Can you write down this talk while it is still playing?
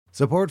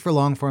Support for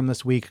Longform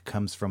this week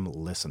comes from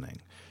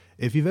listening.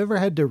 If you've ever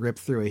had to rip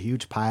through a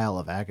huge pile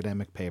of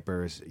academic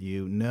papers,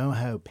 you know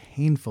how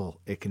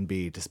painful it can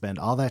be to spend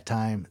all that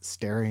time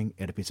staring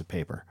at a piece of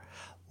paper.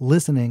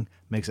 Listening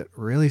makes it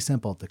really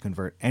simple to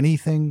convert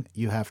anything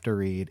you have to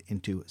read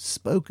into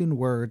spoken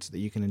words that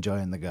you can enjoy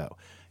on the go.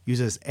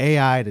 Uses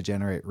AI to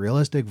generate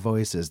realistic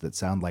voices that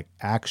sound like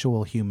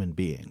actual human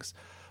beings.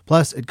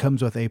 Plus, it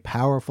comes with a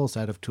powerful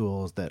set of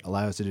tools that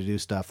allows you to do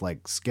stuff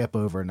like skip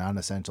over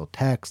non-essential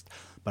text,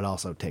 but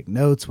also take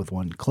notes with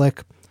one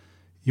click.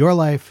 Your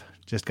life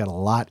just got a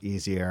lot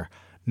easier.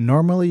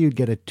 Normally, you'd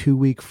get a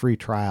 2-week free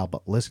trial,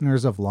 but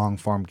listeners of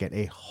Longform get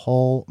a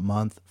whole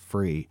month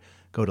free.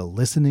 Go to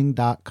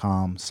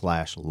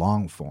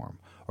listening.com/longform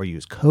or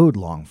use code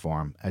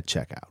longform at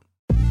checkout.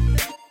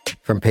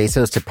 From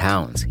pesos to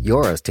pounds,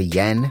 euros to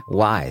yen,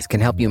 Wise can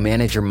help you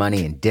manage your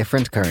money in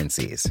different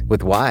currencies.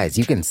 With Wise,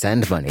 you can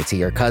send money to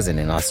your cousin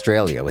in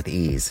Australia with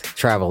ease,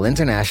 travel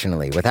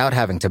internationally without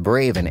having to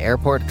brave an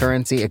airport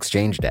currency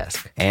exchange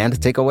desk,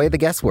 and take away the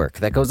guesswork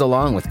that goes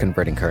along with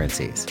converting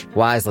currencies.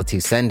 Wise lets you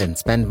send and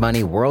spend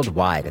money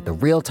worldwide at the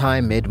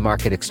real-time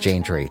mid-market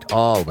exchange rate,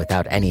 all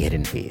without any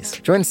hidden fees.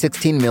 Join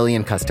 16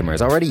 million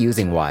customers already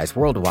using Wise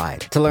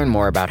worldwide. To learn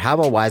more about how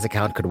a Wise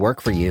account could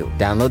work for you,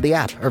 download the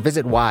app or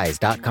visit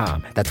wise.com.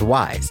 That's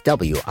Wise,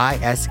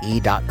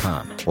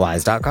 WISE.com.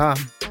 Wise.com.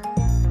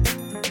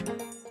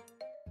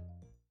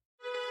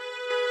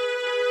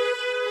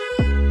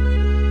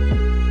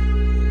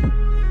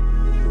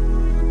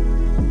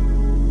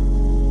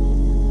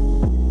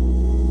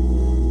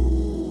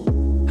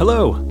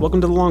 Hello, welcome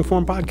to the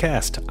Longform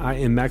Podcast. I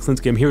am Max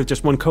Linsky. I'm here with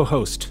just one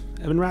co-host,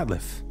 Evan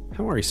Ratliff.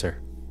 How are you, sir?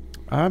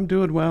 I'm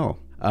doing well.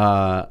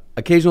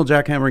 Occasional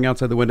jackhammering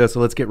outside the window, so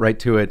let's get right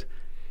to it.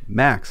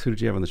 Max, who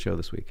did you have on the show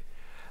this week?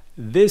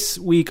 This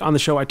week on the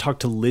show, I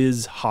talked to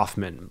Liz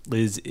Hoffman.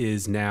 Liz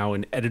is now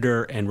an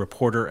editor and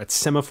reporter at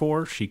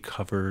Semaphore. She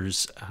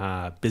covers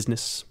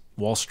business,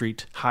 Wall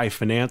Street, high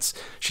finance.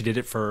 She did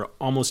it for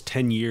almost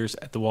 10 years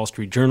at the Wall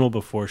Street Journal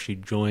before she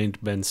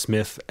joined Ben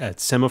Smith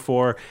at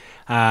Semaphore.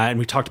 And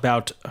we talked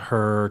about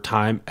her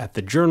time at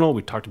the Journal.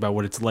 We talked about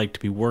what it's like to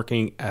be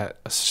working at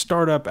a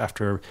startup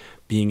after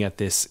being at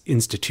this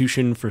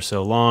institution for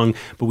so long.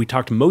 But we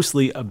talked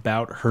mostly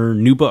about her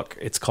new book.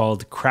 It's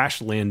called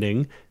Crash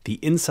Landing, the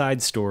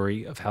inside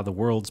story of how the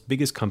world's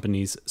biggest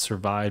companies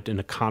survived an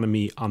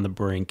economy on the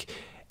brink.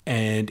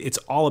 And it's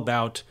all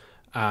about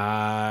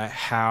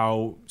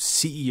how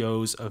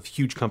CEOs of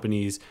huge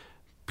companies,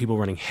 people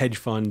running hedge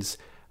funds,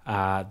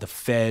 the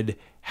Fed,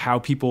 how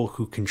people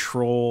who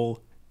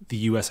control the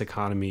U.S.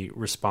 economy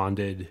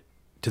responded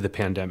to the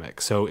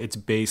pandemic. So it's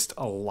based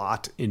a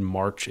lot in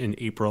March and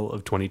April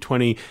of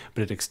 2020,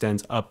 but it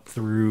extends up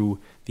through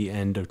the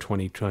end of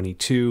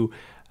 2022.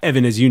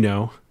 Evan, as you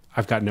know,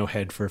 I've got no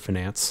head for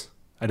finance.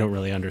 I don't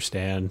really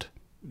understand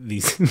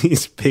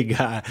these big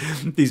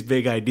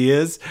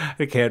ideas.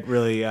 I can't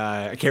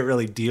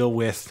really deal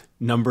with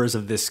numbers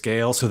of this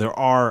scale. So there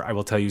are, I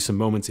will tell you, some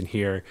moments in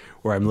here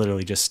where I'm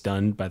literally just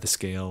stunned by the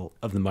scale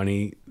of the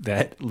money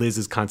that Liz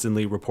is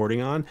constantly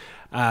reporting on.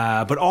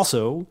 But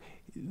also,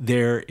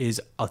 there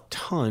is a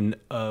ton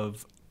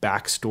of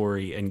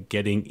backstory and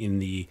getting in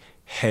the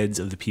heads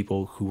of the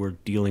people who are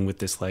dealing with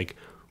this like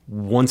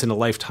once in a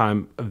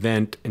lifetime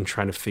event and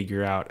trying to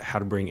figure out how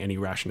to bring any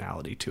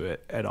rationality to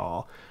it at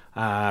all.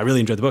 I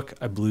really enjoyed the book.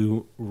 I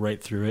blew right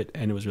through it,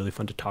 and it was really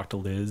fun to talk to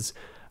Liz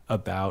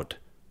about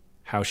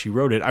how she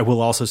wrote it. I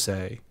will also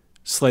say,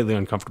 slightly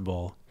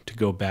uncomfortable to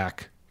go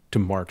back to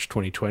March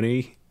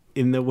 2020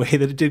 in the way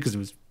that it did, because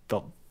it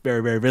felt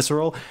very, very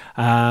visceral.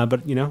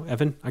 But, you know,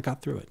 Evan, I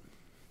got through it.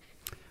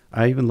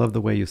 I even love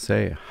the way you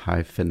say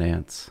high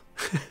finance.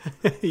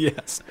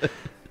 Yes.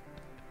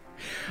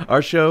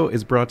 Our show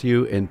is brought to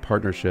you in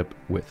partnership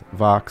with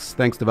Vox.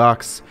 Thanks to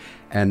Vox.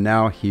 And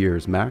now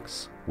here's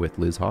Max with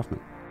Liz Hoffman.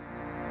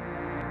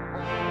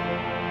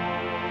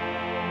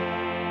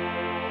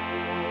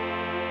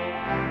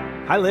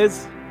 Hi,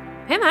 Liz.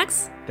 Hey,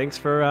 Max. Thanks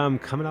for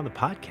coming on the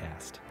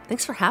podcast.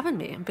 Thanks for having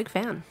me. I'm a big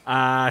fan.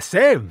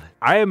 Same.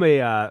 I am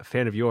a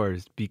fan of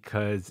yours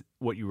because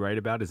what you write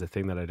about is a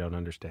thing that I don't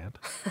understand.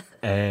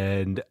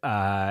 and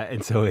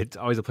so it's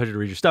always a pleasure to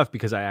read your stuff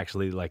because I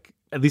actually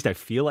at least I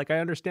feel like I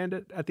understand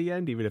it at the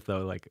end, even if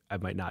though I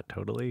might not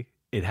totally.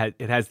 It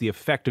has the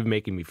effect of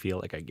making me feel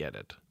like I get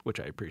it, which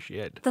I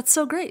appreciate. That's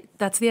so great.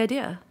 That's the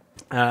idea.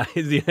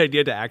 Is the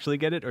idea to actually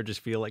get it or just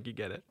feel like you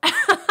get it?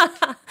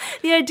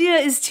 The idea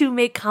is to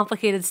make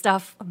complicated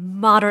stuff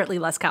moderately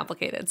less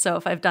complicated. So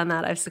if I've done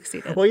that, I've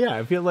succeeded. Well, yeah,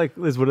 I feel like,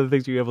 Liz, one of the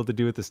things you're able to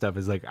do with this stuff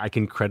is I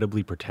can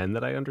credibly pretend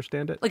that I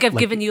understand it. Like I've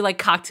given you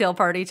cocktail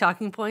party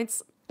talking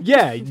points.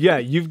 Yeah.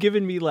 You've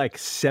given me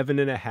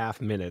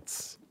 7.5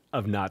 minutes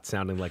of not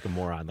sounding like a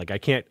moron. I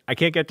can't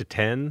get to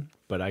 10,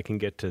 but I can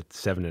get to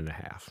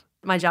 7.5.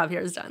 My job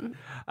here is done.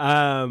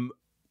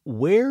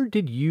 Where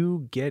did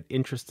you get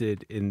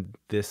interested in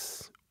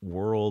this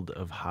world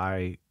of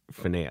high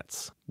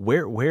finance?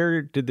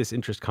 Where did this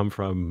interest come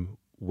from?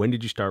 When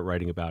did you start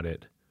writing about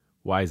it?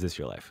 Why is this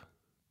your life?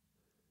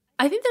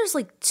 I think there's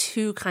like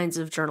two kinds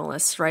of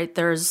journalists, right?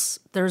 There's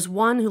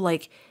one who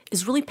like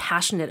is really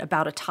passionate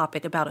about a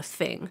topic, about a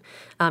thing.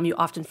 You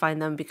often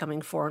find them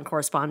becoming foreign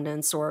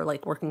correspondents or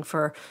like working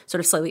for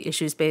sort of slightly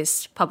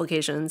issues-based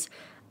publications.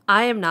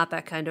 I am not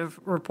that kind of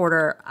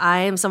reporter. I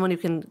am someone who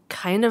can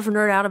kind of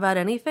nerd out about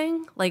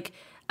anything. Like,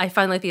 I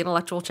find like the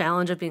intellectual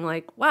challenge of being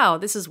like, wow,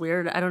 this is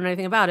weird. I don't know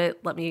anything about it.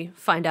 Let me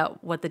find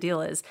out what the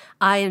deal is.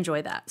 I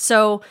enjoy that.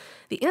 So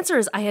the answer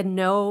is I had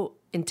no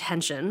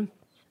intention.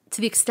 To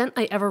the extent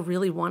I ever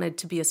really wanted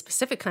to be a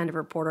specific kind of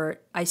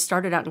reporter, I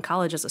started out in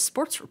college as a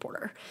sports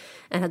reporter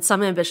and had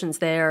some ambitions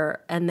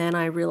there. And then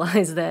I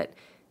realized that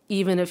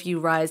even if you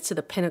rise to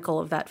the pinnacle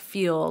of that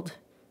field,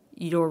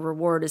 your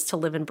reward is to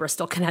live in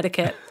Bristol,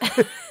 Connecticut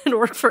and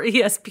work for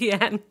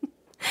ESPN,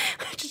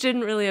 which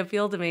didn't really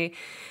appeal to me.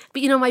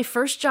 But, my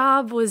first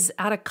job was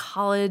out of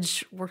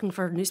college working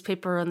for a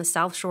newspaper on the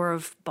South Shore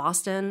of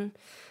Boston,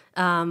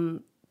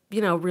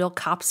 real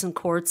cops and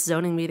courts,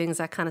 zoning meetings,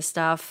 that kind of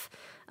stuff.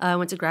 I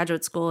went to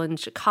graduate school in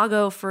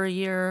Chicago for a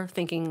year,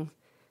 thinking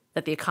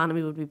that the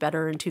economy would be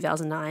better in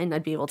 2009.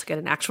 I'd be able to get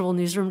an actual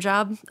newsroom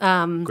job.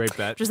 Great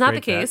bet. Which was not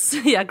the case.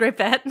 Yeah, great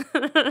bet.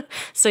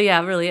 So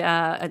yeah, really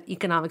an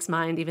economics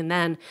mind even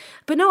then.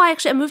 But no, I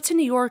moved to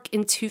New York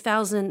in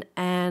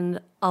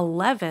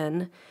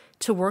 2011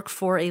 to work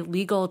for a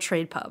legal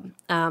trade pub.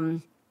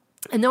 And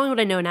knowing what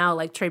I know now,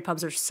 like trade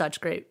pubs are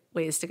such great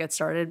ways to get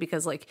started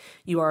because like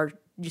you're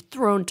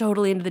thrown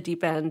totally into the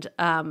deep end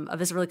of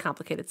this really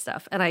complicated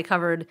stuff. And I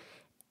covered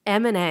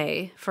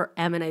M&A for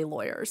M&A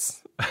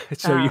lawyers.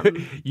 So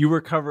you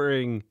were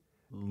covering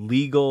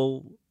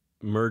legal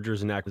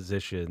mergers and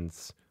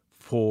acquisitions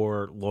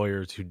for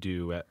lawyers who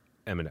do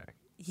M&A.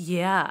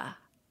 Yeah.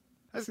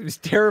 That seems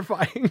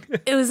terrifying.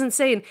 It was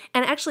insane.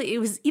 And actually,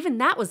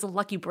 that was a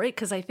lucky break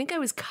because I think I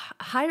was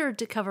hired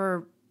to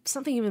cover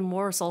something even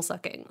more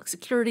soul-sucking, like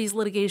securities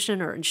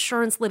litigation or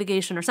insurance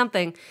litigation or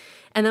something.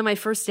 And then my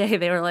first day,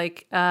 they were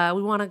like,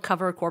 we want to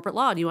cover corporate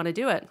law. Do you want to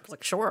do it? I was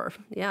like, sure.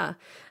 Yeah.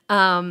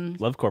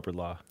 Love corporate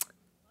law.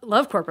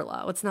 Love corporate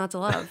law. What's not to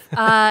love?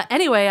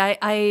 Anyway,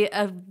 I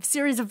a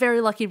series of very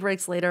lucky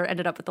breaks later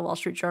ended up at the Wall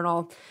Street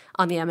Journal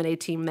on the M&A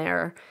team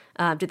there.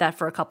 Did that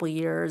for a couple of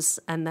years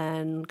and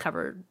then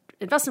covered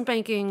investment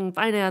banking,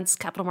 finance,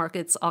 capital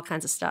markets, all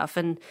kinds of stuff.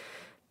 And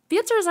the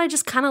answer is I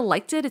just kind of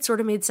liked it. It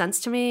sort of made sense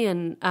to me.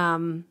 And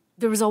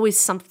there was always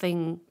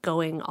something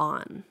going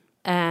on.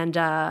 And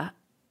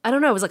I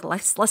don't know, it was like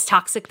less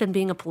toxic than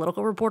being a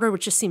political reporter,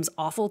 which just seems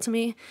awful to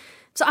me.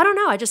 So I don't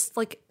know. I just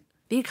like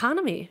the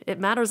economy. It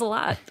matters a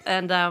lot.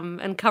 And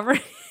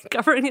covering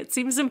it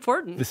seems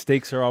important. The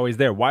stakes are always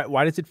there.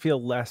 Why does it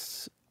feel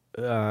less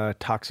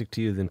toxic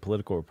to you than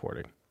political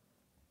reporting?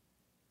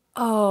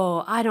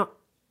 Oh,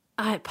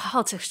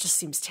 politics just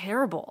seems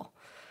terrible.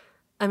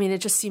 I mean,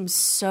 it just seems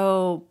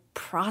so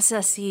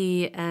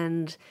processy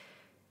and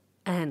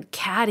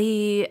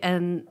catty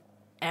and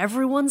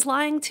everyone's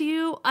lying to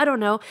you. I don't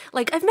know.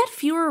 Like, I've met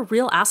fewer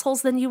real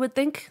assholes than you would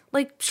think.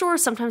 Like, sure,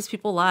 sometimes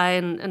people lie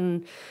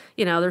and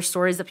there's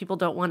stories that people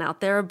don't want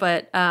out there.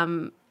 But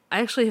I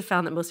actually have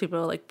found that most people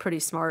are like pretty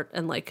smart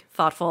and like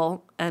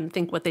thoughtful and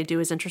think what they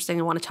do is interesting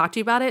and want to talk to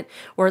you about it.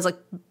 Whereas like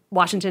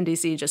Washington,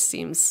 D.C. just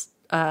seems,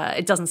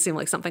 it doesn't seem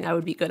like something I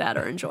would be good at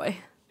or enjoy.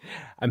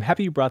 I'm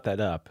happy you brought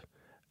that up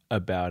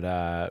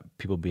about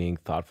people being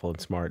thoughtful and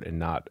smart and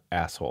not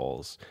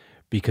assholes,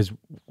 because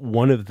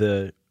one of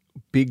the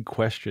big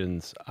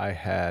questions I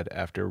had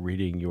after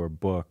reading your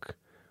book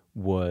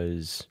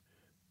was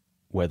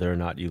whether or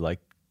not you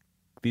like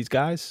these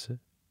guys,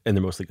 and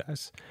they're mostly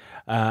guys.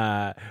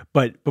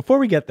 But before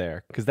we get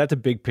there, because that's a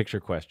big picture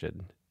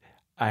question,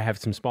 I have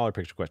some smaller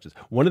picture questions.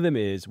 One of them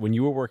is when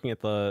you were working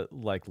at the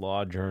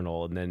Law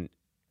Journal and then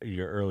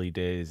your early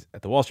days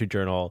at the Wall Street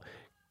Journal,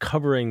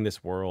 covering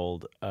this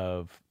world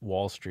of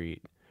Wall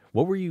Street,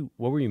 what were you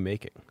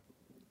making?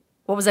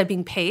 What was I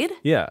being paid?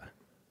 Yeah.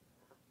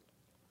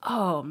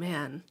 Oh,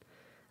 man.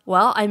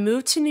 Well, I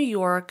moved to New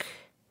York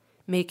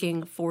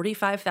making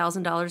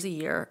 $45,000 a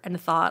year and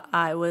thought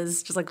I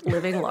was just like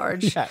living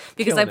large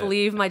because I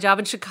believe my job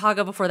in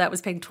Chicago before that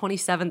was paying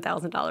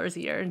 $27,000 a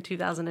year in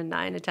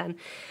 2009 and 10.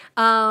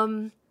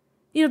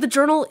 The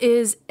Journal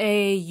is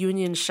a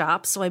union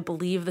shop, so I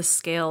believe the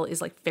scale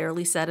is like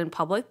fairly set in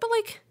public, but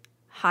like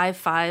high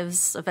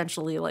fives,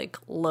 eventually like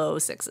low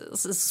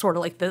sixes is sort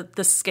of like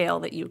the scale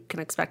that you can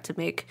expect to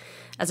make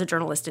as a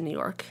journalist in New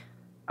York.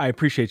 I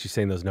appreciate you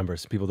saying those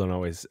numbers. People don't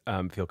always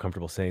feel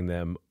comfortable saying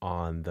them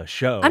on the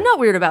show. I'm not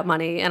weird about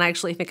money, and I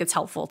actually think it's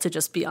helpful to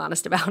just be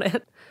honest about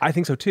it. I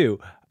think so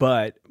too.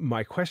 But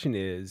my question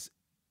is,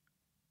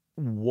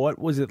 what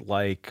was it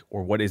like,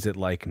 or what is it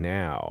like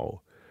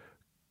now,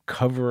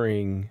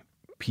 covering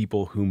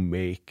people who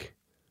make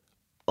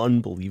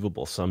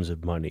unbelievable sums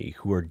of money,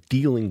 who are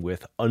dealing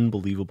with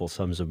unbelievable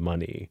sums of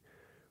money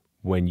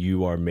when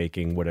you are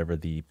making whatever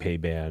the pay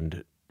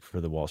band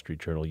for the Wall Street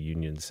Journal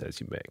union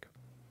says you make?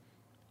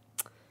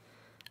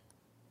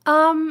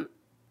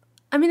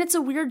 I mean, it's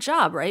a weird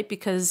job, right?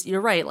 Because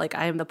you're right. Like,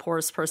 I am the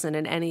poorest person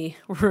in any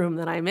room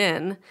that I'm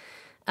in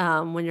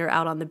when you're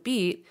out on the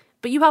beat.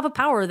 But you have a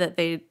power that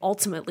they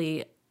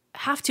ultimately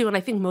have to, and I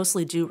think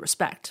mostly do,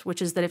 respect,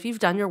 which is that if you've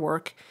done your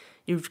work,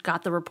 you've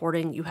got the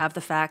reporting, you have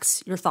the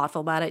facts, you're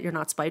thoughtful about it, you're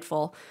not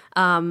spiteful,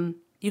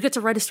 you get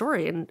to write a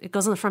story and it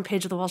goes on the front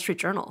page of the Wall Street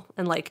Journal.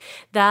 And like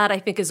that, I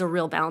think, is a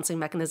real balancing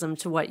mechanism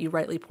to what you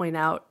rightly point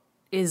out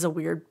is a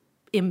weird,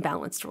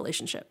 imbalanced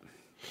relationship.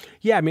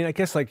 Yeah, I mean, I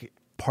guess like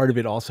part of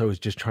it also is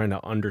just trying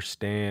to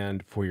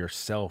understand for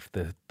yourself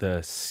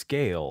the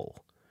scale.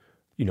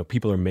 You know,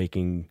 people are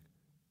making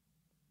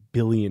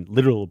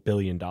literal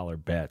billion-dollar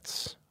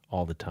bets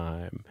all the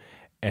time.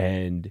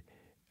 And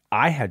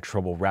I had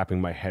trouble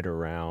wrapping my head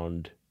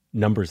around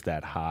numbers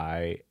that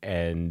high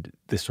and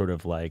this sort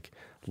of like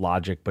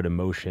logic but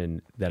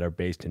emotion that are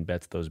based in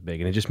bets those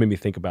big. And it just made me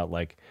think about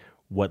like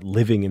what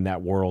living in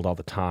that world all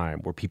the time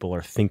where people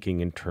are thinking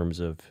in terms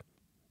of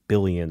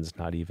billions,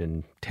 not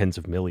even tens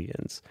of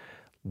millions,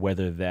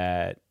 whether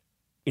that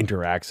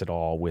interacts at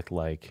all with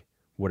like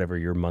whatever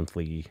your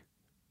monthly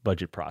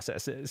budget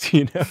process is,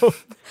 you know?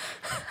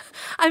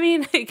 I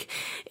mean, like,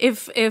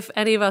 if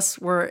any of us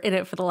were in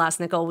it for the last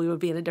nickel, we would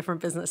be in a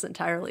different business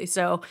entirely.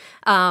 So,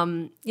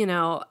 you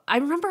know, I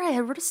remember I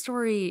had read a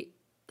story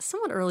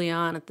somewhat early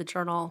on at the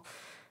Journal.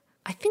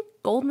 I think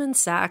Goldman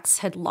Sachs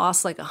had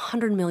lost like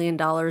 $100 million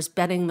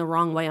betting the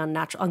wrong way on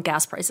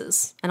gas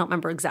prices. I don't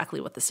remember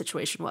exactly what the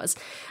situation was.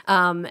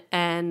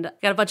 And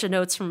got a bunch of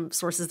notes from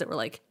sources that were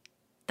like,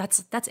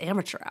 that's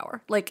amateur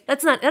hour. Like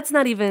that's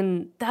not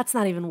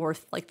even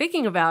worth like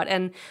thinking about.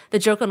 And the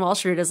joke on Wall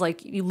Street is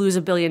like you lose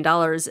 $1 billion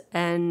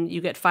and you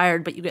get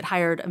fired, but you get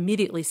hired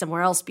immediately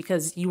somewhere else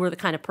because you were the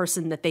kind of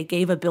person that they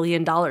gave $1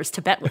 billion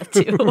to bet with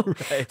too.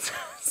 Right.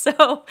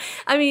 So,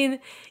 I mean,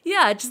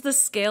 yeah, just the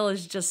scale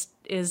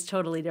is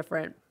totally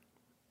different.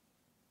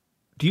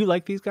 Do you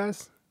like these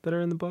guys that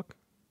are in the book?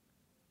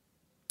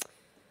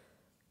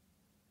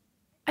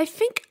 I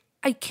think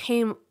I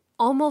came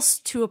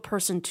almost to a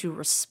person to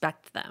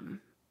respect them.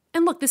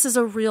 And look, this is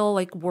a real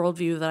like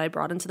worldview that I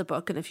brought into the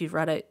book. And if you've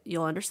read it,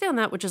 you'll understand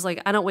that, which is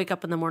like, I don't wake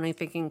up in the morning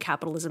thinking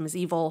capitalism is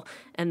evil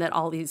and that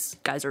all these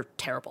guys are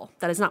terrible.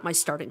 That is not my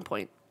starting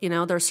point. You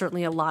know, there's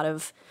certainly a lot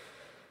of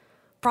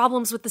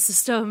problems with the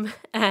system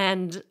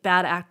and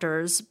bad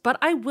actors. But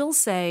I will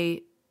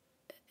say,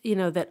 you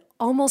know, that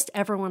almost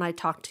everyone I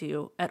talked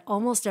to at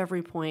almost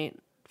every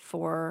point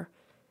for,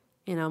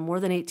 you know, more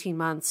than 18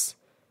 months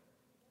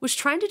was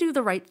trying to do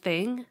the right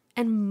thing.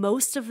 And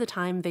most of the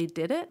time they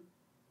did it.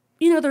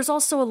 You know, there's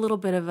also a little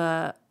bit of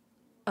a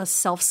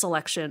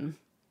self-selection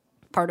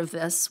part of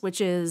this,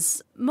 which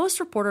is most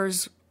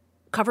reporters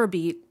cover a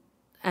beat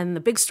and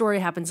the big story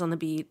happens on the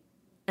beat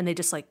and they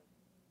just like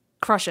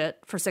crush it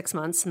for 6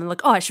 months. And they're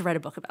like, oh, I should write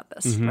a book about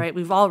this, right?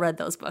 We've all read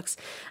those books.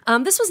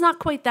 This was not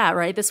quite that,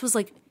 right? This was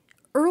like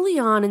early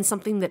on in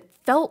something that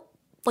felt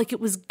like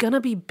it was going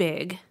to be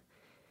big.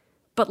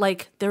 But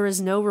like there is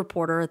no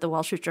reporter at the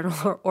Wall Street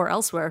Journal or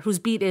elsewhere whose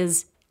beat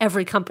is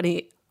every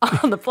company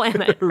on the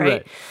planet,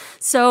 right?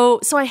 So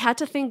I had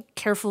to think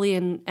carefully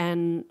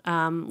and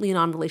lean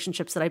on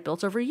relationships that I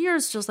built over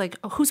years, just like,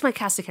 oh, who's my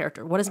cast of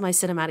character? What is my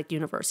cinematic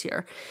universe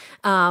here?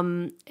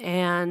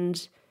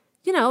 And,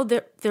 you know,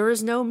 there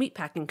is no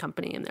meatpacking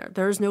company in there.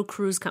 There is no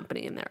cruise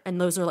company in there.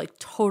 And those are like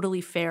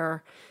totally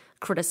fair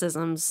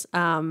criticisms.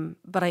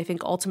 But I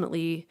think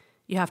ultimately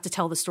you have to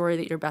tell the story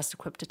that you're best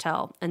equipped to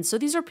tell. And so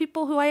these are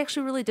people who I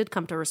actually really did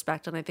come to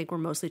respect, and I think we're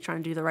mostly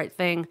trying to do the right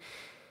thing.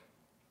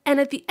 And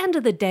at the end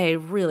of the day,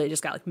 really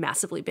just got like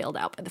massively bailed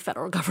out by the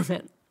federal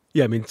government.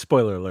 Yeah, I mean,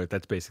 spoiler alert,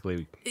 that's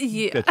basically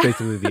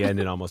the end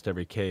in almost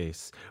every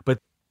case. But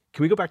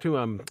can we go back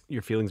to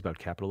your feelings about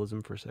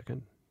capitalism for a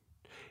second?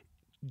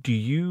 Do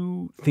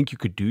you think you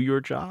could do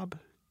your job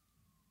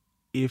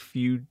if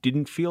you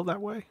didn't feel that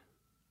way?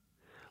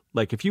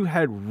 Like if you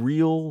had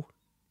real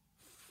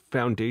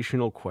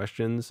foundational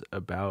questions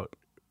about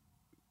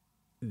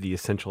the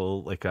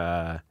essential like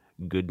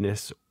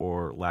goodness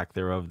or lack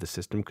thereof of the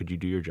system, could you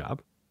do your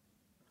job?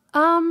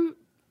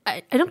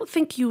 I don't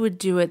think you would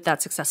do it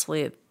that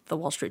successfully at the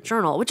Wall Street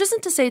Journal, which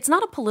isn't to say it's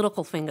not a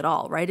political thing at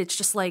all, right? It's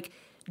just like,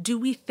 do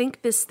we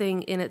think this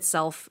thing in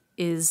itself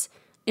is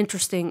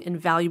interesting and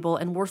valuable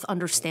and worth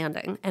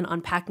understanding and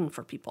unpacking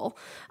for people?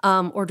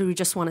 Or do we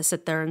just want to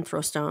sit there and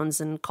throw stones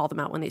and call them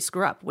out when they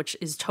screw up, which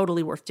is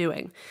totally worth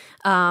doing.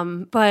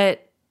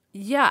 But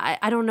yeah,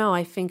 I don't know.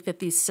 I think that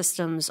these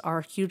systems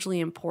are hugely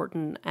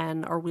important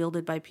and are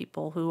wielded by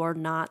people who are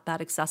not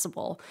that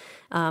accessible.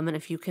 And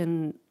if you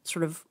can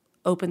sort of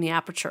open the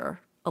aperture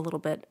a little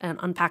bit and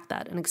unpack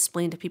that and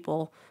explain to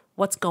people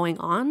what's going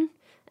on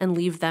and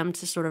leave them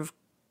to sort of,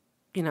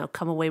 you know,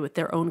 come away with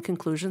their own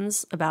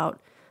conclusions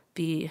about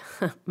the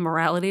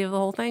morality of the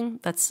whole thing,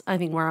 that's, I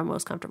think, where I'm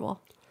most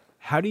comfortable.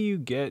 How do you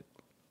get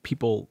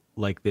people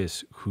like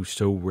this who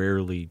so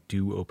rarely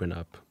do open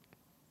up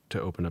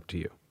to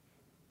you?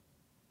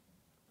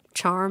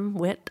 Charm,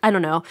 wit, I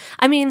don't know.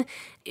 I mean,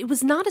 it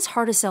was not as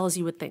hard to sell as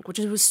you would think, which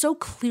is, it was so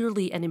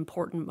clearly an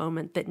important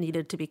moment that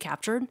needed to be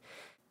captured.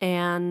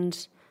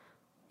 And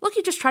look,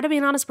 you just try to be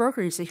an honest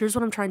broker. You say, here's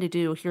what I'm trying to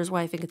do. Here's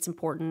why I think it's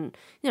important.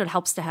 You know, it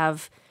helps to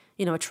have,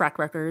 you know, a track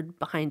record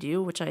behind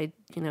you, which I,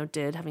 you know,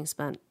 did, having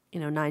spent, you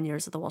know, 9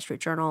 years at the Wall Street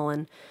Journal.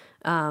 And,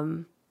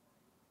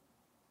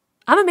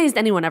 I'm amazed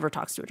anyone ever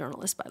talks to a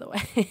journalist, by the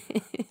way.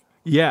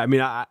 Yeah, I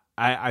mean,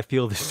 I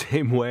feel the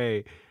same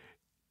way.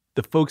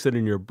 The folks that are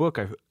in your book,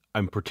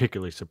 I'm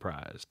particularly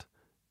surprised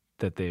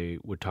that they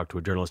would talk to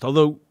a journalist.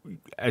 Although,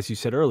 as you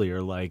said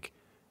earlier, like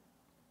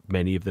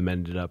many of them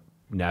ended up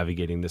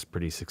navigating this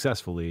pretty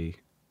successfully,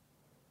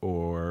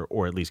 or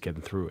at least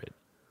getting through it.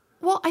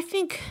 Well, I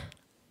think,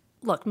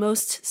 look,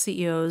 most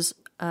CEOs,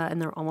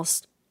 and they're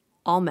almost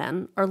all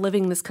men, are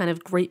living this kind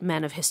of great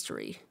men of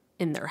history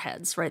in their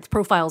heads, right? The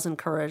profiles and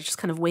courage, just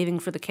kind of waiting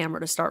for the camera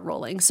to start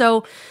rolling.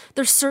 So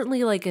there's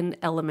certainly like an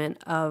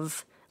element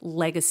of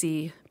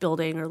legacy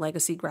building or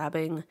legacy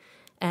grabbing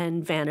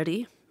and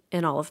vanity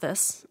in all of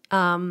this.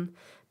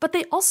 But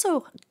they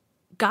also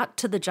got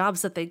to the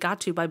jobs that they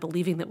got to by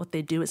believing that what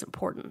they do is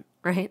important,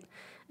 right?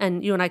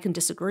 And you and I can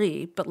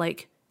disagree, but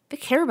like they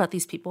care about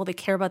these people, they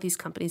care about these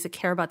companies, they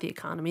care about the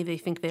economy, they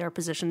think they are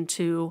positioned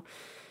to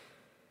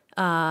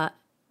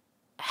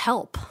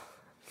help.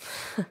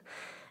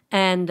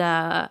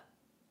 And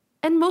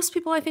most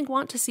people, I think,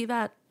 want to see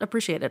that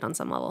appreciated on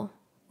some level,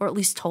 or at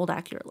least told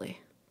accurately.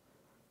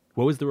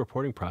 What was the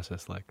reporting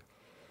process like?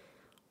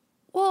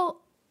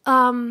 Well,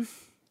 I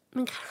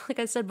mean, like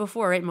I said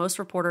before, right? Most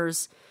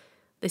reporters,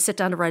 they sit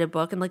down to write a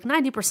book, and like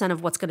 90%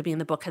 of what's going to be in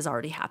the book has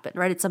already happened,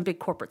 right? It's some big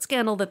corporate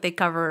scandal that they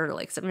cover,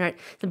 like something, right?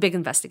 It's a big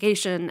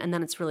investigation, and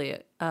then it's really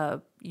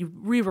you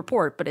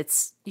re-report, but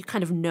you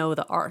kind of know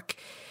the arc.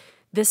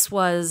 This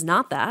was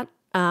not that.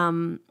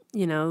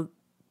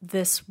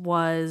 This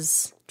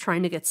was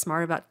trying to get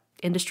smart about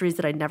industries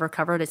that I'd never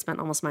covered. I spent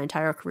almost my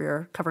entire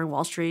career covering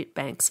Wall Street,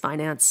 banks,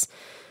 finance.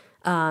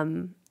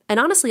 And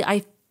honestly,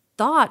 I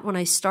thought when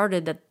I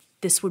started that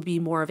this would be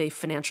more of a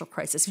financial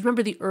crisis. You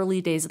remember the early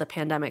days of the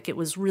pandemic, it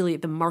was really,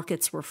 the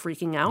markets were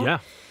freaking out. Yeah.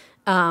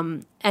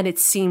 And it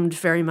seemed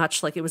very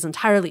much like it was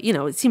entirely,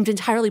 it seemed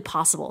entirely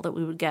possible that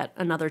we would get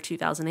another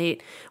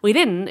 2008. We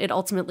didn't. It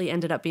ultimately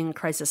ended up being a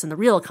crisis in the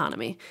real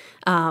economy,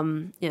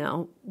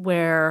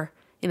 where,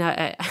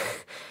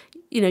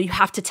 you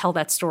have to tell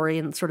that story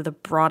in sort of the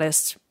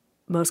broadest,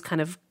 most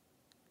kind of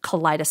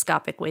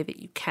kaleidoscopic way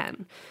that you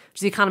can,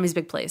 which the economy's a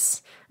big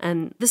place.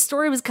 And this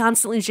story was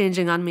constantly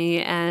changing on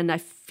me, and I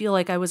feel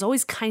like I was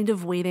always kind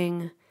of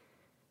waiting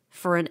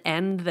for an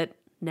end that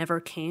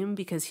never came,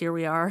 because here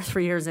we are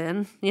 3 years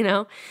in,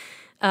 If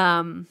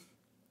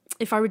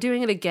I were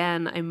doing it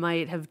again, I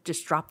might have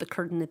just dropped the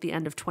curtain at the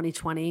end of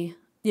 2020,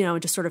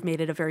 and just sort of made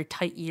it a very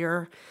tight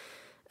year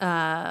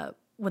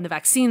when the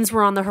vaccines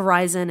were on the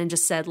horizon, and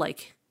just said,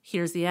 like,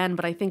 here's the end.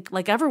 But I think,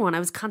 like everyone, I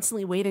was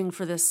constantly waiting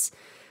for this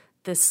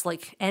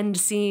like end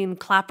scene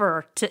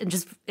clapper to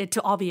just it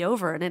to all be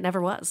over, and it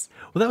never was.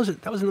 Well,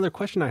 that was another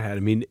question I had.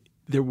 I mean,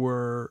 there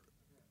were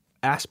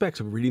aspects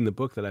of reading the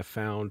book that I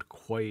found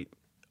quite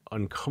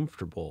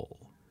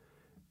uncomfortable,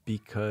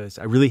 because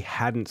I really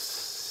hadn't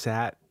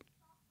sat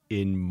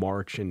in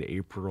March and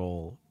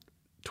April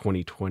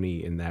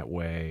 2020 in that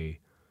way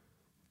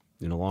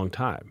in a long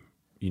time.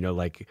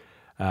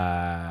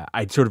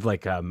 I'd sort of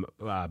like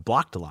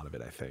blocked a lot of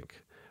it, I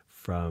think,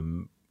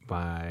 from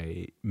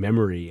my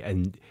memory.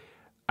 And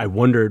I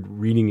wondered,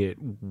 reading it,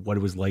 what it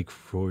was like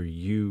for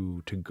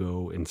you to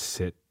go and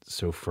sit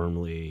so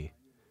firmly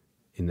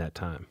in that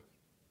time.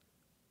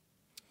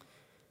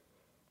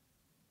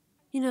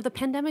 The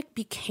pandemic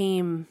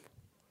became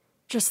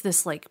just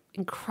this like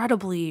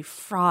incredibly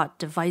fraught,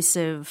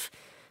 divisive,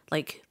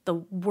 like the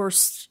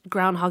worst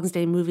Groundhog's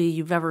Day movie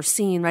you've ever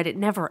seen, right? It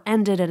never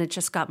ended, and it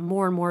just got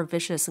more and more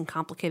vicious and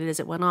complicated as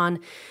it went on.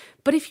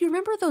 But if you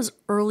remember those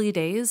early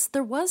days,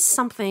 there was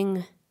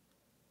something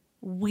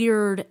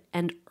weird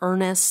and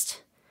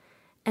earnest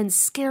and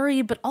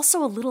scary, but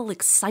also a little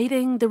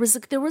exciting. There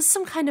was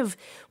some kind of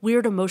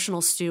weird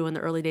emotional stew in the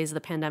early days of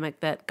the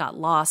pandemic that got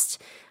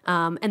lost,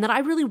 and that I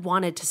really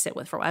wanted to sit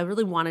with for a while. I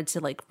really wanted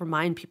to like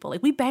remind people,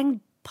 like we banged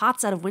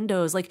pots out of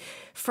windows. Like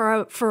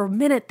for a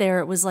minute there,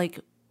 it was like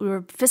we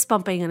were fist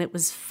bumping and it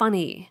was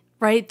funny,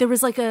 right? There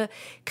was like a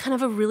kind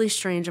of a really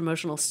strange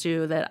emotional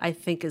stew that I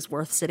think is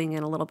worth sitting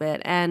in a little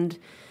bit. And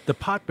the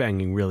pot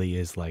banging really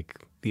is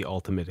like the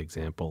ultimate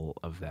example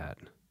of that.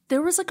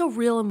 There was like a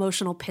real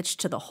emotional pitch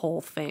to the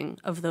whole thing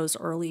of those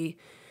early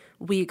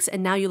weeks.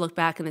 And now you look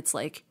back and it's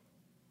like,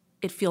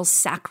 it feels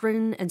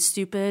saccharine and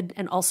stupid,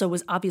 and also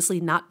was obviously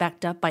not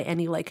backed up by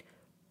any like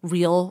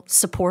real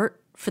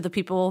support for the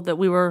people that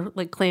we were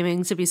like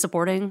claiming to be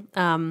supporting.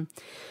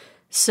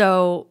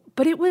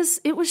 But it was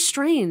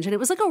strange, and it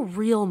was like a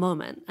real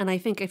moment. And I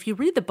think if you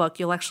read the book,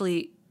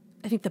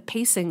 I think the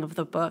pacing of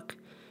the book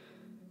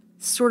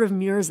sort of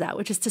mirrors that,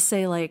 which is to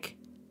say, like,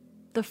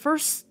 the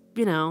first,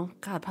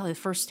 probably the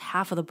first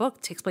half of the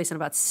book takes place in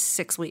about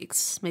 6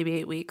 weeks, maybe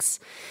 8 weeks,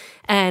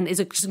 and is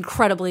just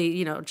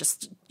incredibly,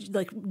 just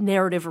like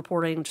narrative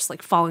reporting, just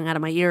like falling out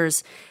of my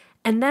ears.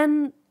 And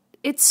then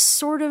it's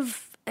sort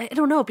of, I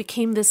don't know, it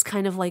became this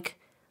kind of like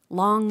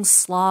long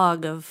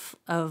slog of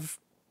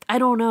I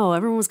don't know,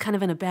 everyone was kind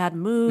of in a bad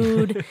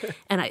mood.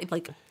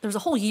 And there's a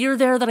whole year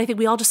there that I think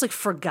we all just like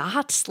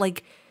forgot.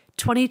 Like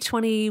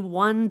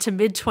 2021 to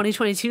mid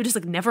 2022 just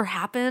like never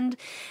happened.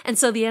 And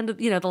so the end of,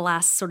 the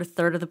last sort of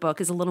third of the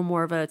book is a little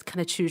more of a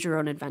kind of choose your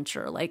own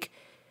adventure, like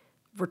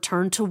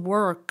return to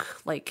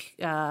work, like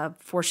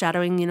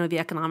foreshadowing, the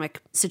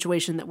economic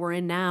situation that we're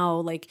in now,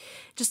 like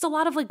just a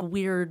lot of like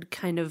weird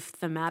kind of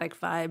thematic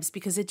vibes,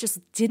 because it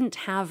just didn't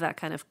have that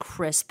kind of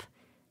crisp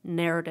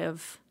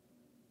narrative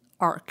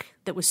arc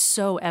that was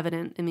so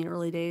evident in the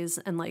early days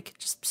and like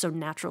just so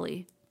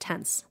naturally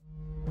tense.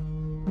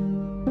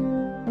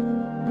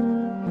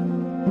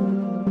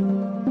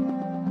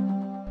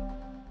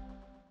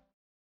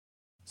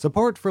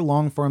 Support for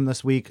Longform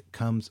this week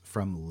comes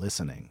from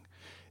listening.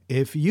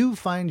 If you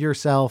find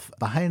yourself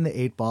behind the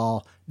eight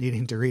ball,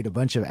 needing to read a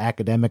bunch of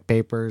academic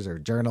papers or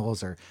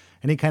journals or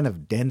any kind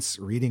of dense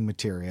reading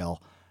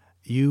material,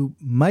 you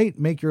might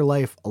make your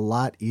life a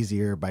lot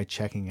easier by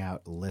checking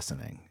out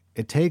listening.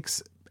 It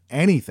takes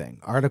anything,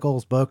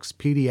 articles, books,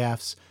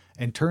 PDFs,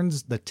 and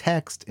turns the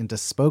text into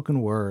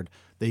spoken word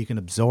that you can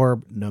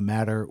absorb no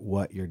matter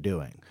what you're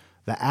doing.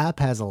 The app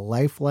has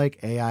lifelike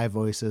AI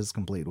voices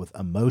complete with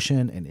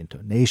emotion and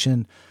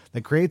intonation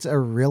that creates a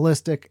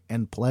realistic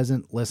and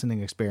pleasant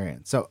listening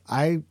experience. So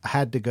I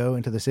had to go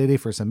into the city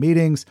for some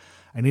meetings.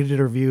 I needed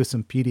to review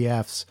some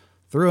PDFs,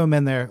 threw them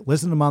in there,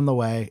 listened to them on the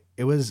way.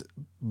 It was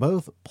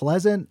both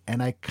pleasant,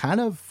 and I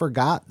kind of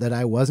forgot that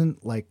I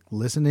wasn't like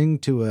listening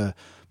to a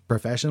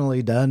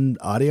professionally done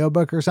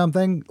audiobook or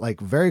something.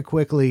 Like very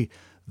quickly,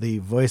 the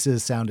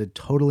voices sounded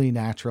totally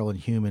natural and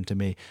human to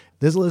me.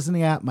 This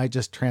listening app might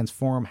just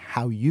transform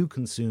how you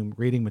consume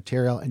reading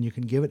material, and you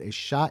can give it a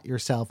shot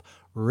yourself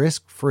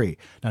risk-free.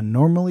 Now,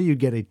 normally you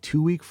get a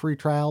 2-week free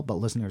trial, but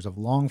listeners of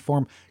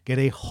Longform get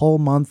a whole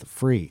month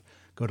free.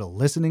 Go to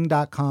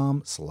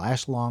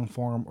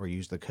listening.com/longform or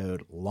use the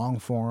code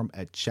longform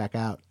at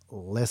checkout.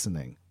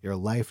 Listening. Your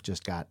life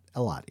just got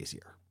a lot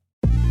easier.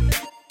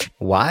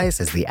 Wise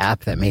is the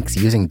app that makes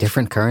using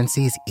different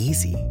currencies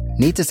easy.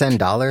 Need to send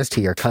dollars to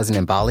your cousin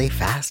in Bali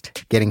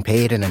fast? Getting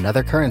paid in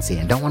another currency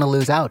and don't want to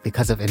lose out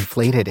because of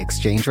inflated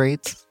exchange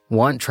rates?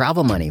 Want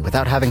travel money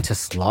without having to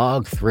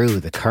slog through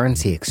the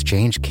currency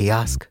exchange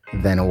kiosk?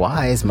 Then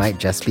Wise might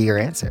just be your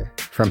answer.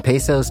 From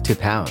pesos to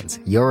pounds,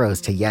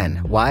 euros to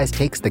yen, Wise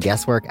takes the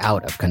guesswork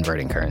out of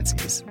converting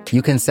currencies.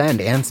 You can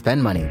send and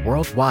spend money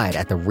worldwide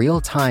at the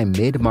real-time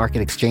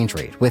mid-market exchange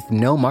rate with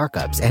no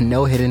markups and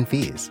no hidden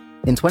fees.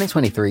 In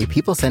 2023,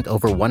 people sent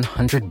over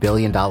 $100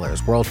 billion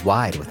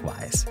worldwide with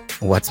Wise.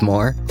 What's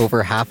more,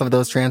 over half of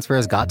those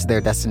transfers got to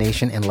their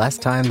destination in less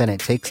time than it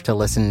takes to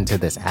listen to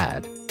this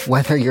ad.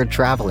 Whether you're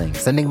traveling,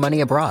 sending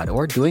money abroad,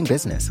 or doing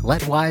business,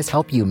 let Wise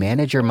help you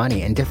manage your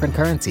money in different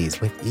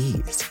currencies with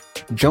ease.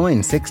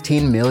 Join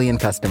 16 million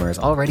customers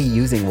already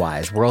using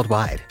Wise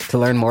worldwide. To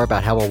learn more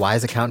about how a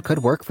Wise account could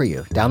work for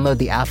you, download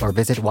the app or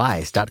visit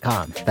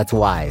wise.com. That's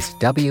Wise,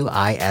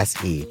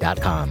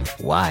 WISE.com.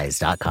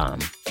 Wise.com.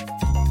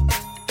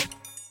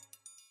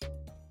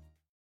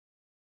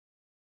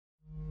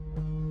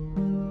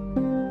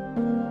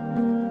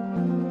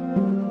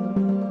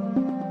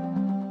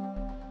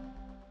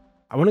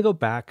 I want to go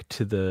back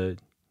to the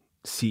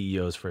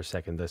CEOs for a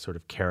second, the sort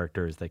of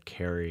characters that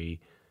carry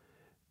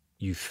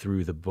you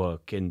through the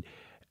book. And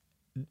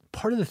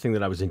part of the thing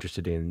that I was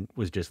interested in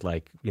was just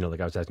like, like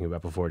I was asking you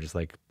about before, just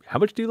like, how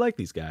much do you like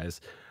these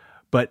guys?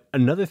 But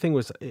another thing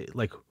was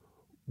like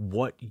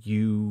what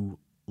you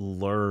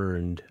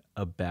learned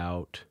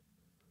about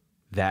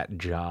that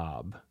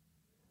job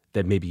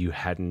that maybe you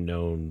hadn't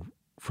known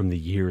from the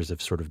years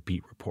of sort of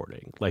beat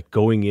reporting, like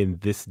going in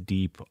this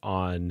deep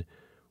on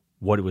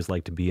what it was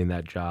like to be in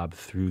that job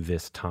through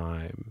this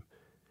time.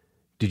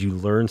 Did you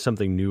learn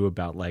something new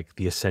about like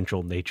the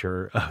essential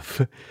nature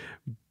of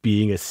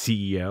being a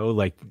CEO?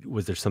 Like,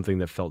 was there something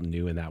that felt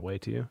new in that way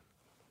to you?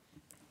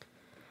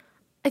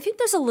 I think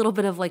there's a little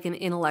bit of like an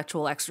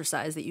intellectual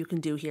exercise that you can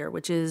do here,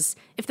 which is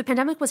if the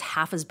pandemic was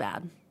half as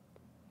bad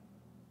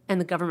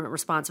and the government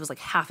response was like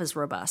half as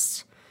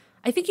robust,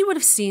 I think you would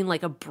have seen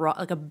like a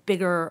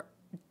bigger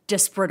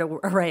disparate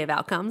array of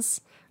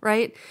outcomes.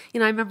 Right? I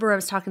remember I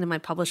was talking to my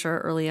publisher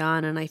early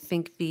on, and I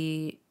think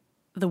the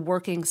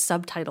working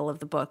subtitle of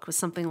the book was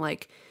something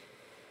like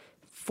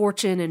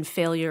Fortune and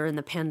Failure in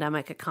the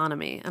Pandemic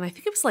Economy. And I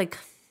think it was like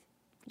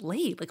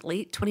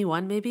late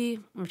 21 maybe.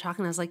 I'm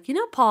talking, I was like,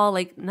 Paul,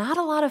 like not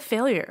a lot of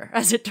failure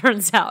as it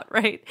turns out,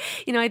 right?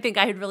 I think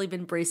I had really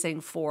been bracing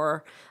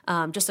for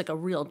just like a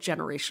real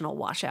generational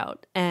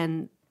washout.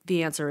 And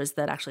the answer is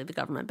that actually the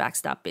government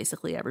backstopped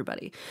basically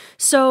everybody.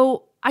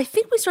 So I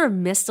think we sort of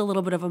missed a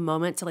little bit of a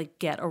moment to like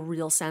get a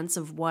real sense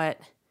of what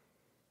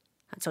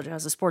I told you I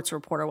was a sports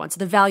reporter once,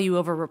 the value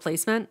over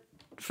replacement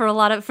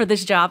for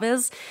this job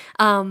is,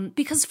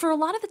 because for a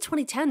lot of the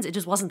 2010s, it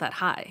just wasn't that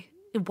high.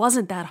 It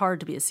wasn't that hard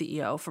to be a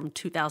CEO from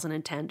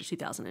 2010 to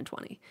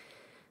 2020.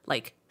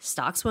 Like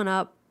stocks went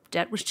up,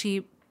 debt was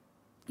cheap.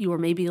 You were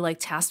maybe like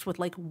tasked with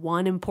like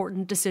one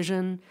important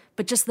decision,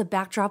 but just the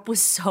backdrop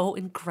was so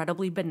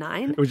incredibly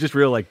benign. It was just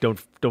real like don't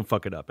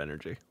fuck it up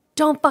energy.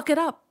 Don't fuck it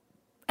up.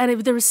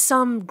 And there was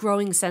some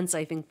growing sense,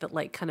 I think, that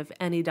like kind of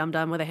any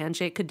dum-dum with a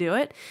handshake could do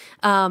it,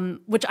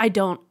 which I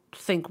don't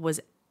think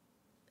was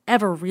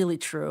ever really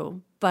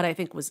true, but I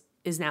think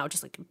is now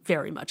just like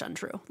very much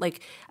untrue.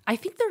 Like, I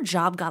think their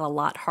job got a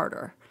lot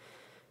harder,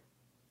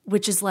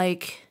 which is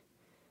like,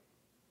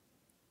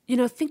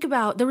 think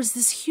about, there was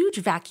this huge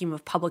vacuum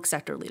of public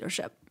sector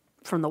leadership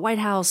from the White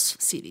House,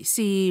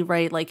 CDC,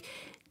 right? Like,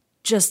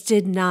 just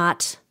did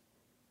not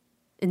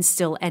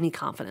instill any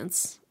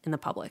confidence in the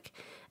public.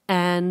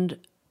 And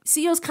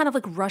CEOs kind of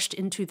like rushed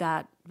into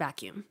that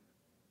vacuum.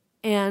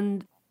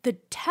 And the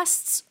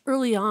tests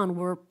early on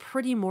were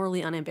pretty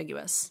morally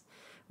unambiguous,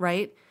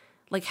 right?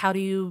 Like, how do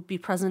you be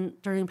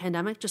present during a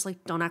pandemic? Just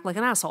like, don't act like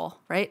an asshole,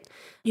 right?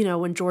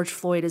 When George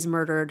Floyd is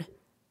murdered,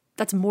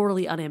 that's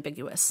morally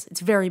unambiguous.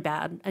 It's very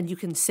bad. And you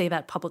can say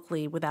that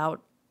publicly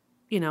without,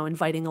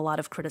 inviting a lot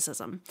of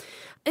criticism.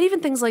 And even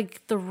things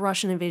like the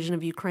Russian invasion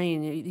of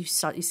Ukraine, you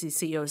see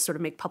CEOs sort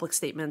of make public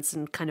statements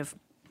and kind of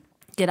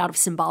get out of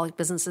symbolic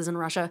businesses in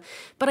Russia.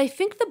 But I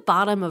think the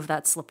bottom of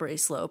that slippery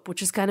slope,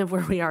 which is kind of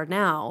where we are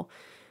now,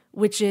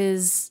 which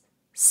is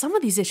some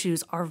of these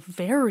issues are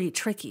very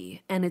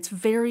tricky, and it's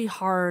very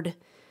hard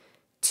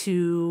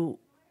to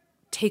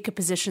take a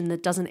position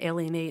that doesn't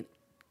alienate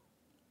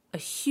a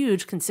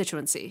huge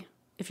constituency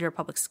if you're a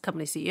public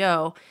company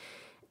CEO.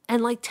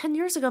 And like 10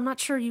 years ago, I'm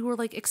not sure you were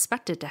like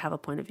expected to have a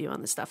point of view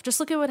on this stuff. Just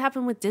look at what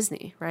happened with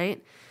Disney,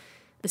 right?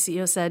 The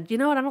CEO said, you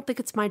know what, I don't think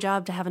it's my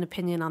job to have an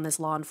opinion on this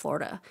law in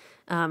Florida.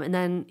 And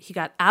then he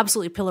got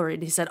absolutely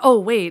pilloried. He said, oh,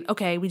 wait,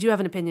 okay, we do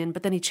have an opinion.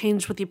 But then he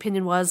changed what the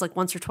opinion was like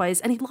once or twice,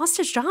 and he lost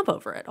his job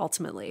over it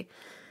ultimately.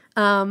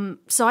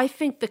 So I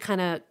think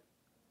the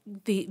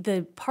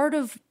part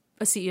of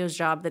a CEO's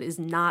job that is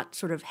not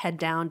sort of head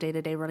down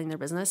day-to-day running their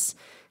business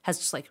has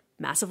just like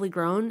massively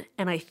grown.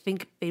 And I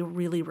think they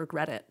really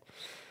regret it.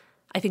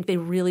 I think they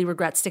really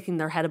regret sticking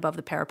their head above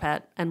the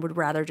parapet and would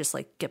rather just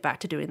like get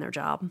back to doing their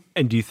job.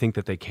 And do you think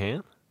that they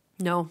can?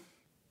 No.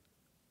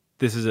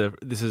 This is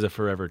a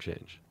forever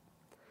change.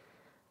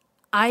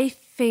 I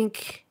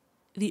think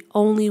the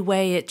only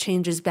way it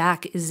changes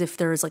back is if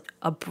there's like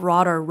a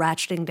broader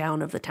ratcheting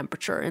down of the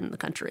temperature in the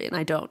country. And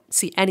I don't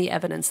see any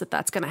evidence that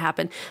that's going to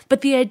happen. But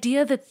the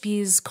idea that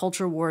these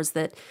culture wars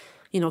that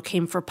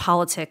came for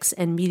politics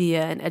and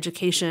media and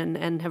education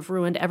and have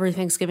ruined every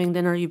Thanksgiving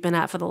dinner you've been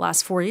at for the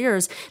last 4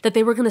 years, that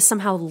they were going to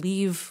somehow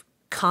leave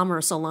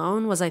commerce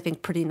alone was, I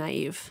think, pretty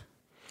naive.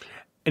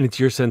 And it's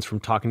your sense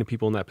from talking to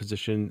people in that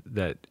position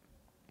that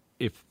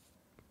if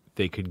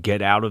they could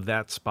get out of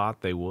that spot,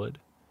 they would?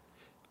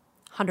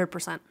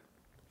 100%.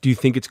 Do you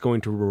think it's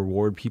going to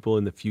reward people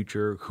in the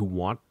future who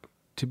want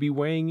to be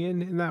weighing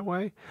in that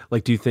way?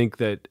 Like, do you think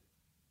that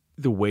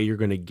the way you're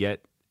going to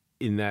get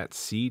in that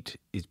seat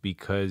is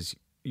because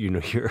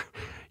you're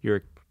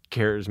a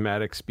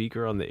charismatic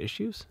speaker on the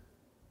issues?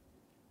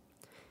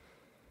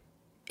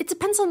 It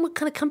depends on what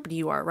kind of company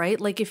you are, right?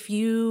 Like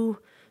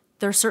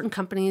there are certain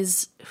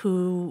companies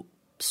who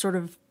sort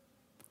of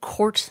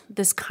court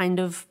this kind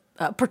of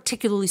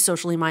particularly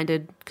socially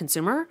minded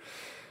consumer,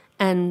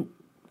 and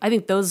I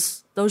think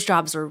those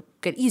jobs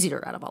get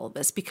easier out of all of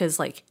this because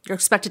like you're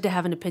expected to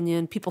have an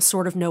opinion, people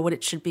sort of know what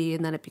it should be,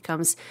 and then it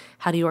becomes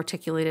how do you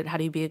articulate it, how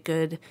do you be a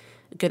good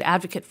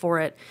advocate for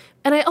it.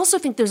 And I also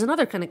think there's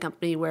another kind of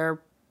company where,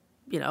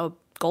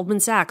 Goldman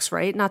Sachs,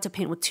 right? Not to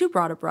paint with too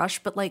broad a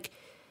brush, but like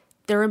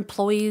their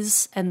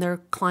employees and their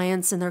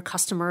clients and their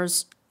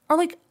customers are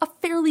like a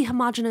fairly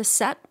homogenous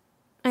set,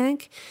 I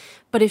think.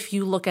 But if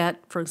you look at,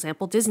 for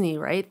example, Disney,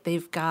 right?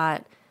 They've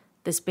got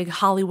this big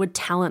Hollywood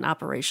talent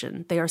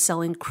operation. They are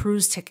selling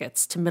cruise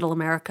tickets to middle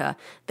America.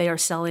 They are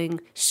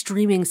selling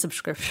streaming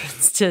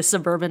subscriptions to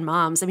suburban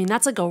moms. I mean,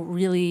 that's like a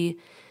really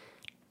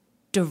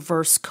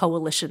diverse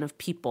coalition of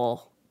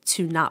people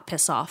to not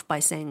piss off by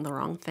saying the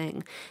wrong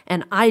thing.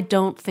 And I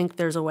don't think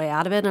there's a way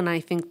out of it. And I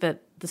think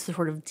that the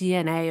sort of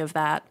DNA of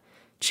that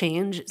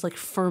change is like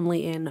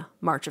firmly in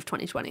March of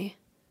 2020.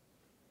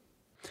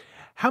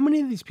 How many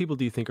of these people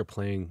do you think are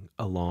playing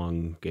a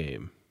long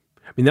game?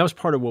 I mean, that was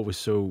part of what was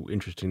so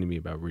interesting to me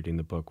about reading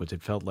the book, was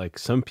it felt like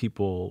some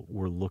people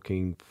were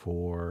looking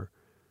for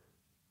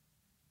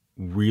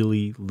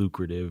really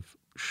lucrative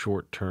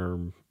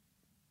short-term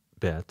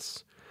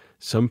bets.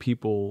 Some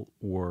people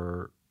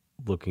were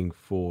looking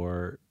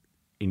for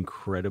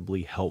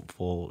incredibly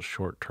helpful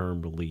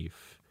short-term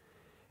relief.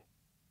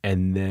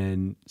 And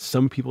then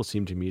some people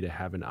seem to me to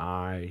have an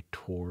eye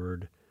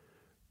toward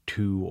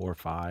 2 or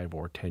 5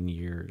 or 10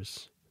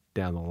 years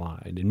down the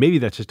line. And maybe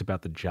that's just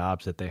about the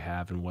jobs that they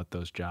have and what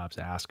those jobs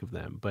ask of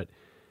them. But,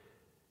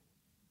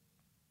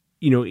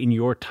 in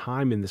your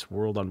time in this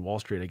world on Wall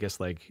Street, I guess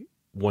like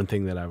one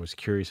thing that I was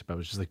curious about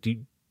was just like, do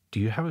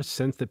you have a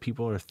sense that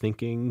people are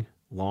thinking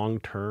long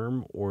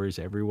term, or is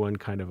everyone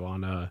kind of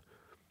on a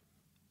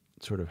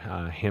sort of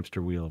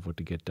hamster wheel of what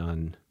to get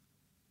done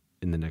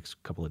in the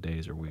next couple of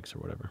days or weeks or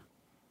whatever?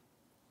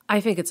 I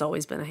think it's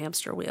always been a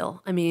hamster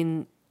wheel. I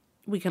mean,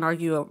 we can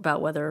argue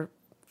about whether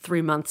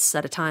 3 months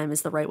at a time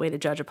is the right way to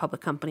judge a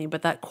public company,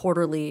 but that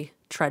quarterly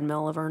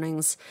treadmill of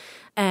earnings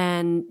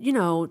and,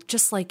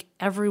 just like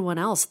everyone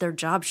else, their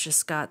jobs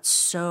just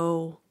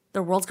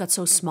their worlds got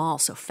so small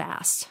so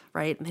fast,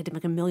 right? And they had to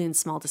make a million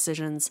small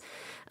decisions.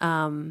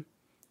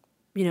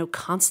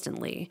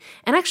 constantly.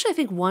 And actually, I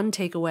think one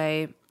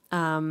takeaway,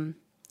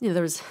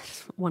 there was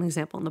one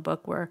example in the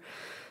book where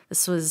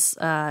this was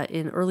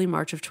in early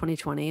March of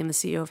 2020, and the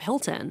CEO of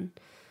Hilton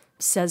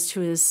says to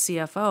his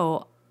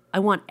CFO, I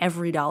want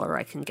every dollar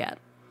I can get.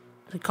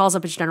 He calls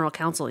up his general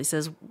counsel. He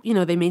says,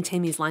 they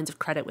maintain these lines of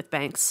credit with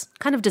banks,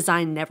 kind of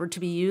designed never to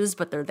be used,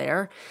 but they're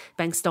there.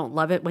 Banks don't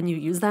love it when you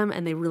use them,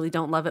 and they really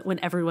don't love it when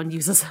everyone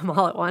uses them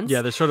all at once.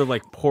 Yeah, they're sort of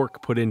like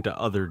pork put into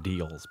other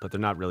deals, but they're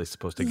not really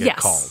supposed to get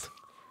called.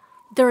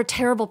 They're a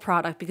terrible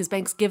product because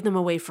banks give them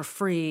away for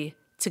free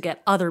to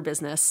get other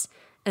business,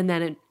 and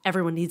then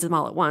everyone needs them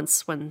all at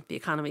once when the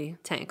economy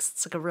tanks.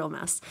 It's like a real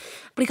mess.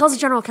 But he calls the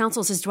general counsel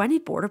and says, do I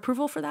need board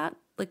approval for that?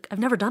 Like, I've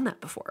never done that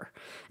before.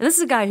 And this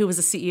is a guy who was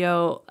a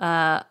CEO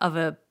of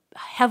a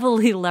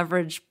heavily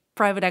leveraged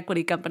private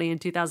equity company in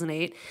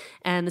 2008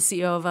 and the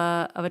CEO of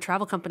a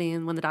travel company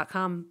when the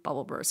dot-com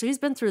bubble burst. So he's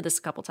been through this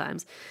a couple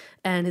times.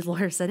 And his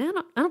lawyer said, I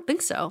don't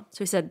think so.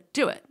 So he said,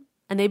 do it.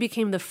 And they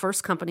became the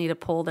first company to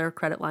pull their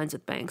credit lines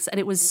with banks. And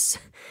it was,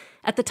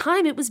 at the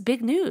time, it was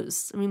big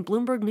news. I mean,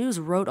 Bloomberg News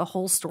wrote a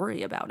whole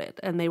story about it.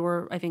 And they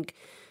were, I think,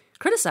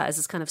 criticized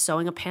as kind of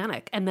sowing a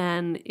panic. And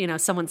then,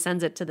 someone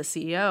sends it to the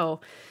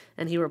CEO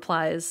and he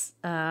replies,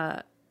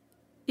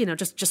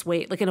 just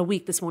wait. Like in a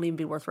week, this won't even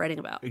be worth writing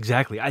about.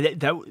 Exactly.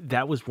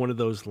 That was one of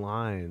those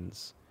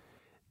lines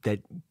that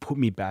put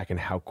me back in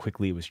how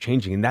quickly it was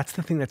changing. And that's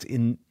the thing that's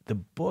in the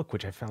book,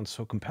 which I found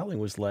so compelling,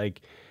 was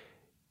like,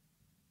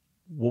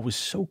 what was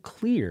so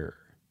clear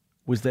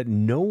was that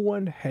no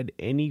one had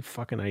any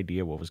fucking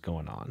idea what was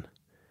going on.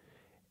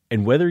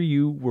 And whether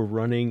you were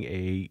running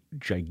a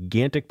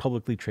gigantic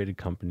publicly traded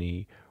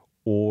company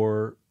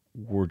or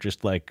were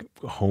just like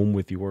home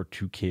with your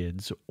two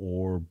kids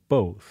or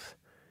both,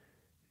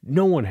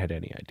 no one had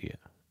any idea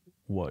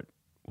what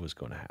was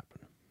going to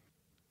happen.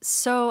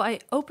 So I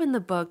opened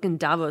the book in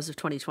Davos of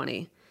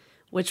 2020,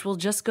 which will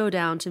just go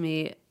down to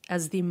me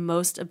as the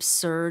most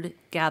absurd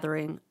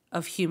gathering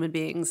of human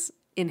beings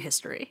in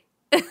history.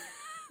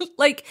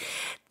 Like,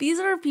 these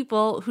are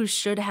people who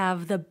should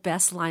have the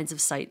best lines of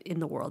sight in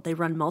the world. They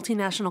run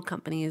multinational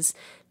companies.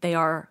 They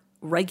are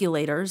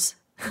regulators.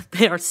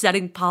 They are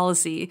setting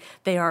policy.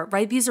 They are,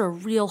 right? These are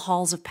real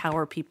halls of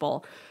power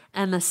people.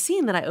 And the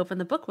scene that I opened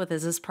the book with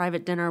is this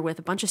private dinner with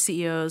a bunch of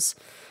CEOs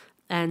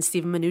and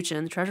Steven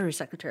Mnuchin, the Treasury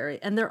Secretary.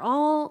 And they're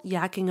all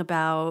yakking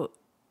about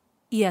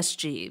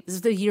ESG. This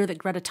is the year that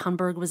Greta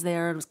Thunberg was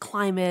there. It was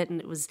climate, and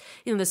it was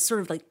this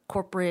sort of like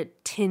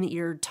corporate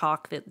tin-eared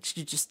talk that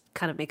just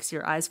kind of makes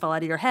your eyes fall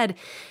out of your head.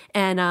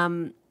 And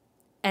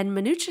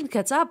Mnuchin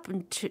gets up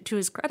and to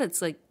his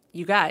credits, like,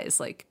 you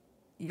guys, like,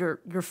 you're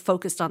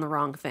focused on the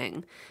wrong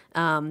thing.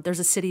 There's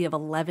a city of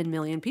 11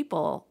 million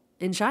people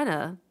in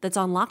China that's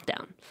on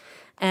lockdown,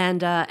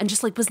 and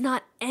just like was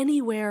not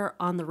anywhere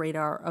on the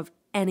radar of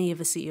any of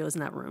the CEOs in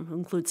that room, who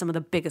include some of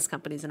the biggest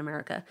companies in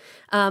America.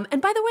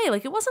 And by the way,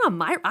 like, it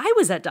wasn't I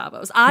was at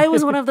Davos. I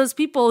was one of those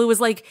people who was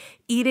like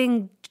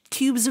eating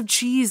cubes of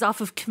cheese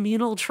off of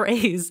communal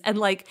trays and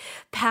like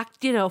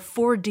packed,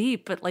 4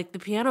 deep at like the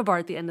piano bar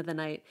at the end of the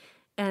night.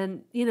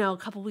 And, a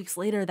couple weeks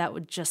later, that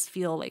would just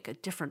feel like a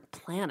different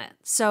planet.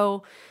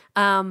 So,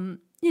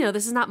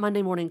 this is not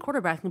Monday morning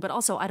quarterbacking, but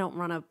also I don't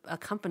run a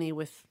company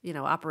with,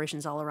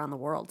 operations all around the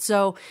world.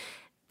 So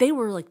they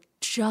were like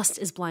just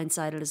as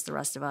blindsided as the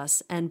rest of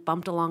us and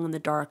bumped along in the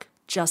dark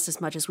just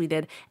as much as we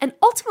did. And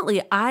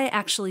ultimately, I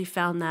actually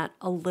found that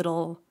a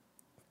little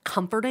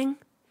comforting.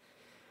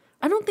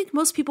 I don't think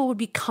most people would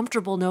be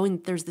comfortable knowing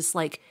that there's this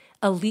like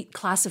elite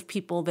class of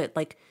people that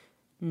like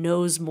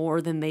knows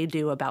more than they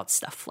do about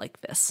stuff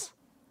like this.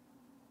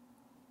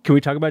 Can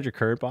we talk about your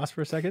current boss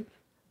for a second?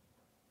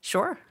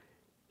 Sure.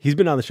 He's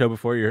been on the show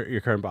before.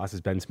 Your current boss is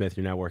Ben Smith.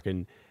 You're now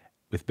working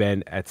with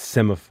Ben at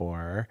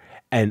Semaphore.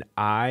 And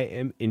I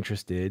am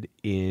interested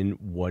in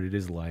what it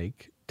is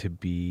like to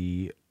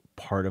be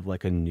part of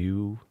like a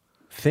new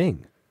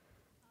thing.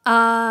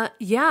 Yeah.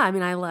 I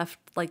mean, I left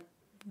like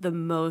the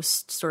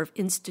most sort of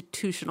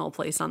institutional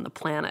place on the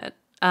planet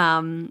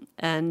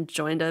and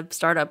joined a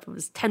startup. It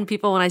was 10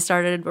 people when I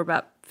started. We're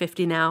about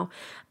 50 now.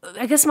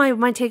 I guess my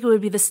takeaway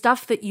would be the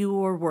stuff that you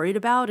were worried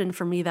about. And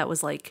for me, that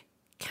was like,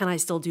 can I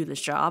still do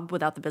this job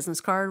without the business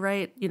card,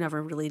 right? You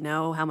never really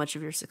know how much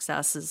of your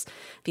success is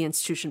the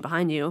institution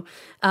behind you.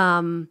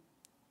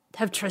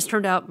 Have just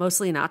turned out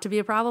mostly not to be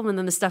a problem. And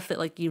then the stuff that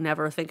like you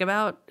never think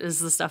about is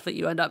the stuff that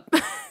you end up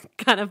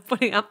kind of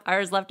putting up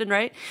fires left and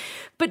right.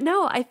 But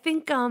no, I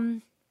think,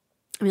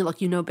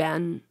 look,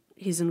 Ben,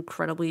 he's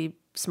incredibly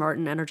smart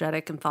and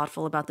energetic and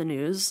thoughtful about the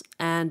news.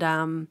 And,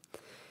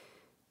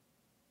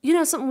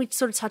 something we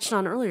sort of touched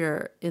on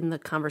earlier in the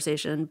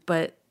conversation,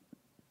 but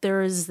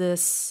there is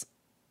this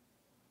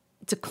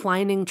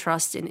declining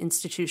trust in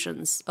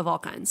institutions of all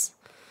kinds,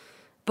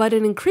 but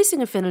an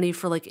increasing affinity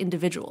for like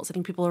individuals. I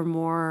think people are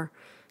more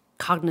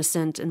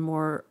cognizant and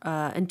more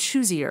and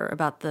choosier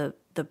about the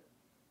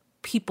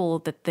people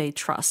that they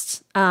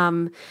trust.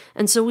 And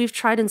so we've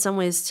tried in some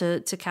ways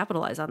to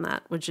capitalize on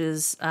that, which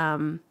is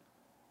to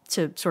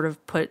sort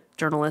of put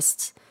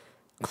journalists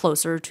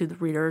closer to the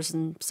readers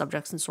and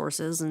subjects and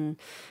sources, and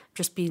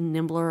just be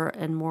nimbler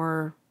and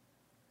more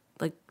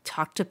like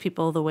talk to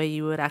people the way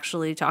you would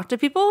actually talk to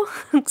people,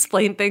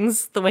 explain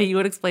things the way you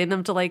would explain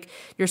them to like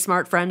your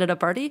smart friend at a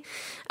party.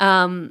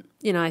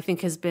 I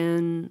think has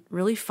been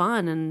really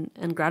fun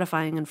and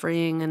gratifying and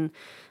freeing.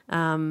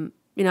 And,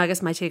 I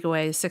guess my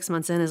takeaway 6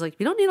 months in is like,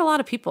 you don't need a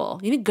lot of people.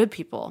 You need good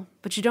people,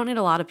 but you don't need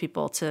a lot of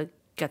people to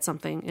get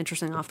something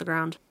interesting off the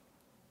ground.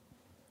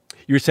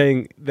 You're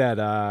saying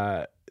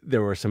that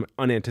there were some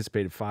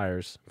unanticipated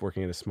fires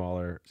working at a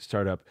smaller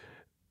startup.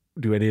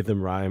 Do any of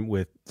them rhyme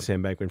with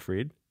Sam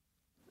Bankman-Fried?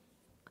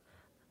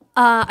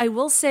 I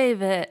will say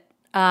that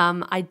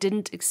I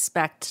didn't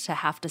expect to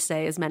have to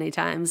say as many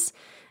times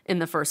in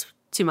the first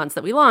 2 months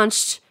that we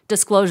launched,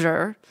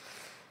 disclosure,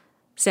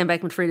 Sam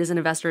Bankman-Fried is an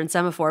investor in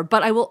Semaphore.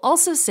 But I will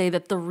also say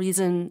that the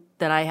reason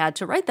that I had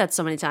to write that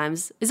so many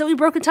times is that we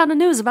broke a ton of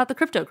news about the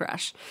crypto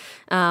crash.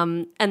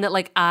 And that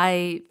like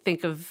I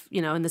think of,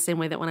 in the same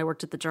way that when I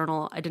worked at the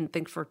Journal, I didn't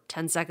think for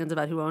 10 seconds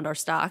about who owned our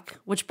stock,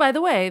 which by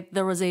the way,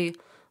 there was a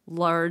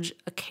large,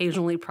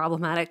 occasionally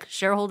problematic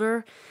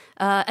shareholder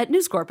at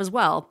News Corp as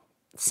well.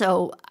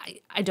 So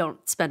I don't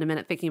spend a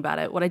minute thinking about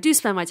it. What I do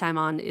spend my time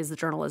on is the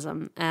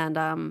journalism, and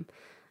I'm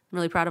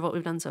really proud of what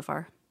we've done so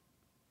far.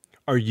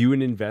 Are you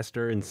an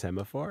investor in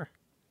Semaphore?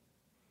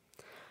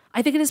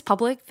 I think it is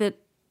public that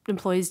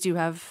employees do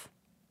have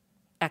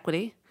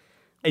equity.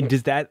 And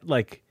does that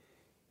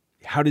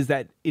how does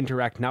that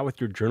interact not with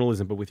your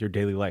journalism, but with your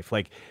daily life?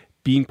 Like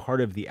being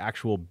part of the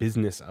actual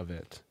business of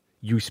it.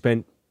 You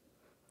spent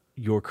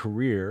your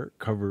career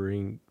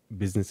covering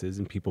businesses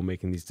and people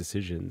making these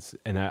decisions.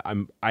 And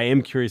I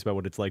am curious about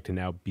what it's like to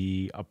now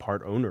be a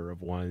part owner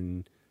of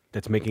one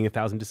that's making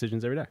 1,000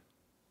 decisions every day.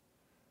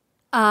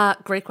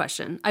 Great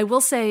question. I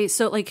will say,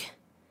 so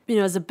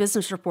as a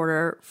business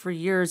reporter for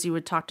years, you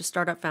would talk to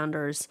startup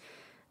founders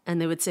and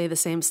they would say the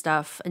same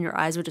stuff and your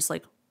eyes would just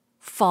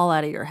fall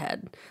out of your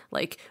head.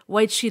 Like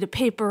white sheet of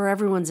paper,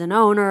 everyone's an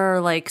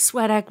owner, like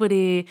sweat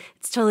equity,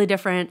 it's totally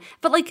different.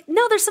 But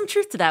no, there's some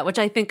truth to that, which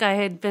I think I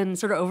had been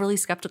sort of overly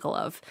skeptical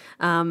of.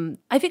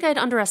 I think I'd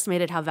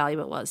underestimated how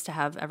valuable it was to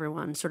have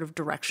everyone sort of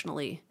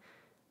directionally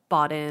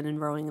bought in and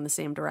rowing in the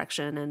same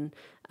direction.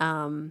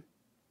 And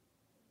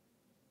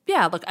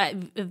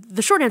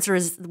the short answer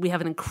is we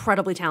have an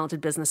incredibly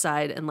talented business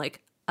side and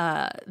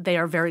they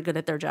are very good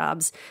at their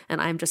jobs. And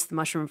I'm just the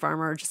mushroom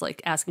farmer, just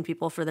asking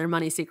people for their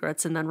money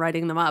secrets and then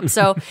writing them up.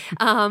 So,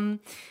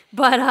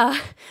 but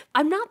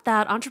I'm not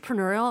that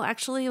entrepreneurial,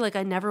 actually.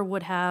 I never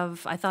would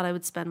have, I thought I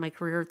would spend my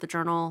career at the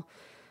Journal.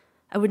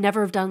 I would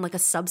never have done a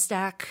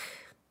Substack.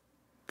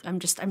 I'm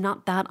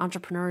not that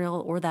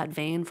entrepreneurial or that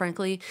vain,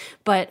 frankly.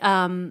 But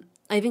I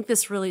think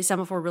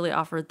Semaphore really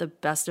offered the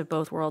best of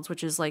both worlds,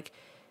 which is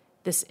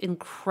this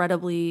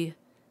incredibly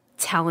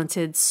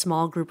talented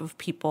small group of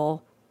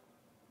people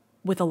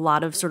with a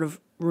lot of sort of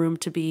room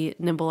to be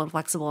nimble and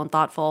flexible and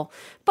thoughtful,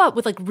 but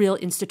with real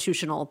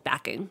institutional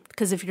backing.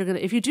 Because if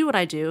you do what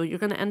I do, you're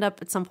gonna end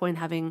up at some point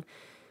having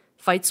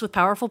fights with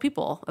powerful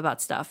people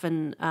about stuff.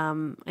 And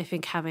I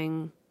think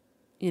having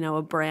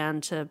a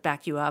brand to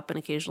back you up and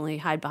occasionally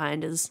hide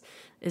behind is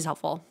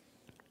helpful.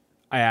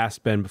 I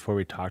asked Ben before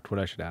we talked what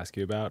I should ask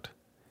you about.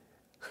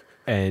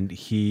 And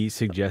he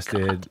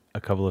suggested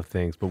a couple of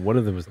things, but one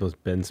of them was the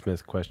most Ben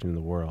Smith question in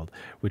the world,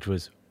 which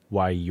was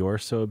why you're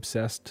so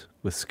obsessed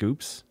with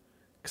scoops.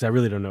 Because I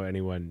really don't know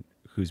anyone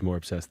who's more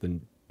obsessed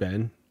than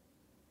Ben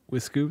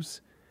with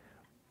scoops.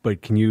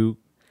 But can you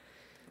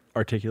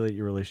articulate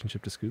your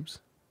relationship to scoops?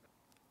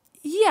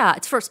 Yeah,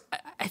 it's first,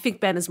 I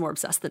think Ben is more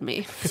obsessed than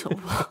me. So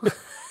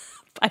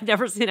I've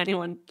never seen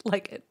anyone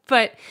like it.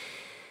 But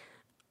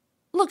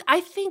look,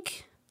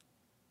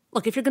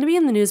 if you're going to be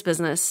in the news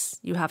business,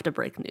 you have to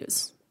break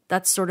news.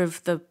 That's sort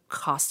of the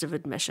cost of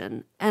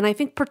admission. And I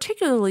think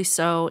particularly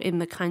so in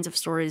the kinds of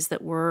stories the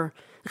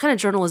kind of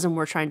journalism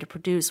we're trying to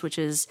produce, which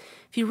is,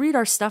 if you read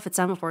our stuff at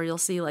Semaphore, you'll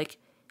see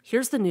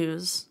here's the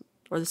news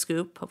or the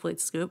scoop, hopefully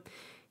it's a scoop.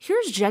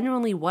 Here's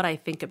genuinely what I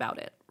think about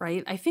it,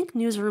 right? I think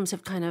newsrooms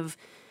have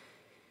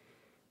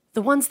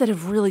the ones that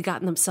have really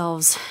gotten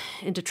themselves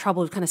into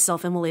trouble, have kind of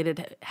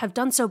self-immolated, have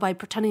done so by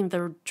pretending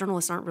their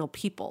journalists aren't real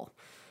people.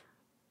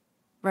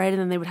 Right.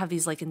 And then they would have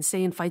these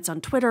insane fights on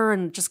Twitter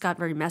and it just got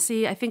very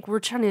messy. I think we're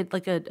trying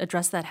to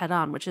address that head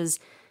on, which is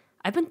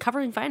I've been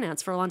covering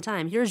finance for a long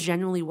time. Here's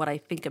genuinely what I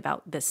think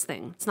about this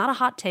thing. It's not a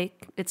hot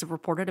take. It's a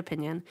reported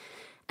opinion.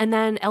 And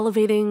then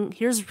elevating,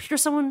 here's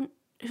someone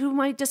who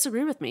might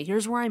disagree with me.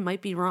 Here's where I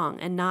might be wrong,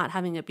 and not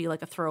having it be a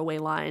throwaway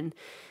line.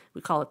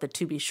 We call it the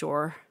to be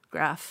sure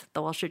graph,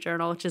 the Wall Street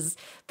Journal, which is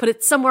put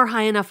it somewhere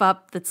high enough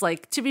up that's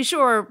to be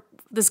sure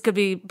this could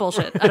be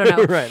bullshit. I don't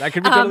know. Right. I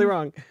could be totally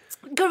wrong.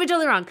 Could be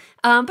totally wrong.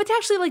 But to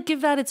actually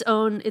give that its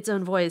own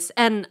voice.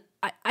 And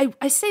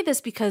I say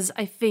this because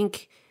I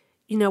think,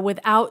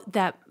 without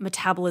that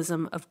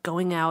metabolism of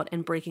going out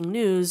and breaking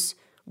news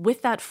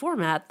with that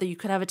format, that you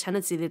could have a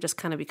tendency to just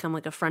kind of become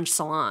a French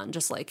salon,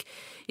 just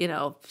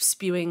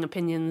spewing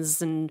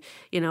opinions and,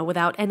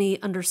 without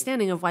any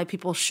understanding of why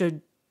people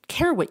should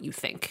care what you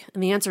think.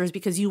 And the answer is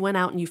because you went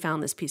out and you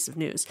found this piece of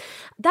news.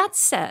 That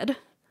said,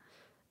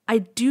 I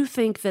do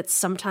think that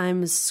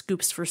sometimes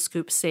scoops for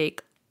scoop's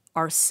sake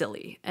are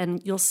silly. And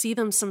you'll see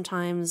them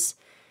sometimes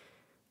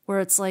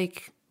where it's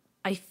like,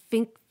 I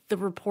think the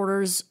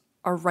reporters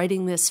are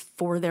writing this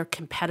for their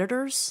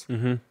competitors.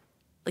 Mm-hmm.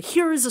 Like,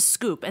 here is a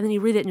scoop. And then you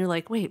read it and you're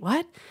like, wait,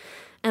 what?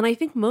 And I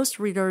think most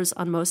readers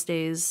on most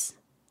days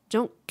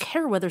don't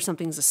care whether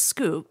something's a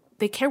scoop.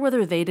 They care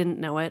whether they didn't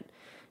know it.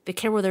 They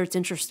care whether it's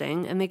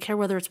interesting. And they care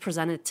whether it's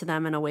presented to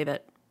them in a way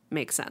that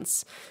makes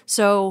sense.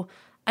 So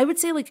I would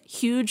say like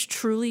huge,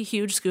 truly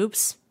huge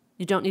scoops.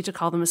 You don't need to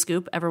call them a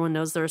scoop. Everyone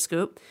knows they're a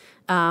scoop.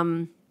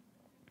 And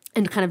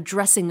kind of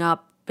dressing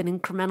up an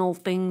incremental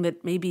thing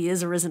that maybe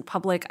is or isn't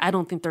public, I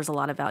don't think there's a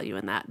lot of value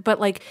in that.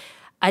 But like,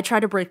 I try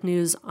to break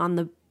news on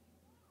the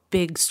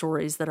big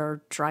stories that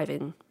are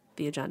driving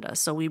the agenda.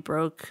 So we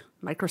broke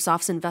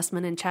Microsoft's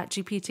investment in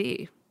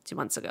ChatGPT 2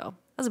 months ago.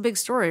 That's a big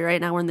story.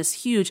 Right now we're in this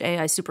huge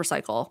AI super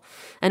cycle,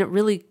 and it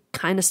really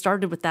kind of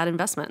started with that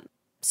investment.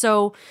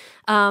 So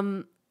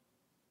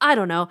I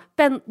don't know.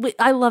 Ben,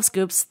 I love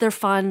scoops. They're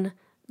fun.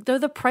 They're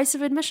the price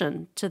of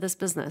admission to this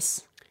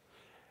business.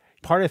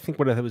 Part, I think,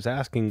 what I was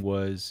asking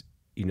was,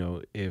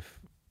 if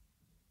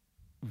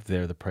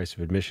they're the price of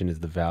admission, is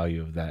the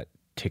value of that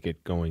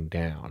ticket going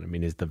down? I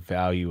mean, is the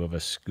value of a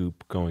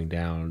scoop going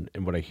down?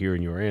 And what I hear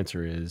in your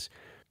answer is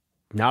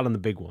not on the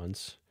big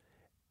ones,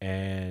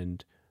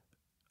 and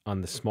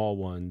on the small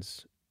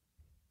ones,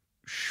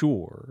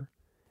 sure,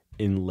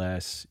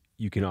 unless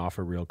you can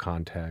offer real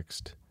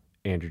context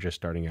and you're just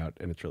starting out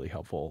and it's really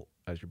helpful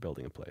as you're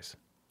building a place.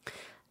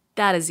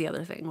 That is the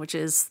other thing, which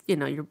is,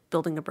 you're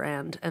building a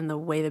brand, and the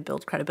way to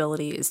build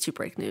credibility is to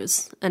break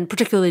news, and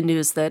particularly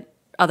news that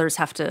others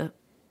have to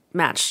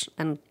match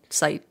and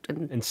cite.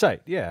 And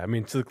cite, yeah. I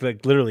mean, it's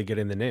like literally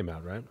getting the name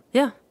out, right?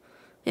 Yeah,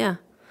 yeah.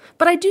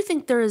 But I do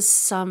think there is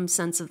some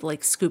sense of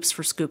like scoops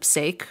for scoop's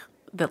sake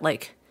that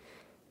like,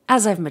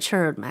 as I've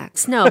matured,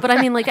 Max. No, but I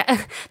mean like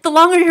the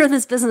longer you're in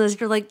this business,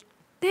 you're like,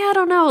 yeah, I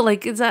don't know.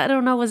 Like, was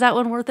that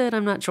one worth it?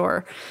 I'm not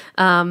sure.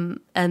 And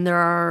there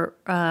are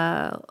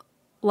a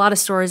lot of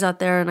stories out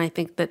there, and I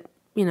think that,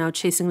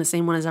 chasing the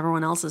same one as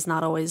everyone else is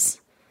not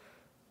always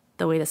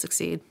the way to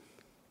succeed.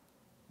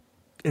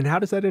 And how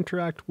does that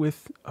interact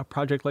with a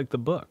project like the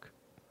book?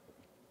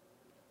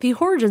 The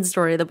origin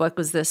story of the book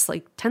was this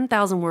like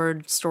 10,000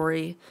 word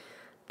story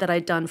that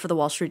I'd done for the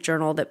Wall Street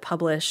Journal that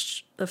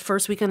published the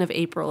first weekend of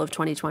April of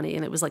 2020.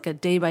 And it was like a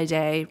day by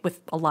day with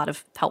a lot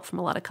of help from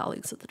a lot of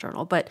colleagues at the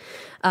Journal. But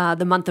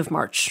the month of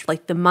March,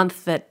 like the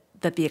month that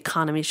the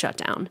economy shut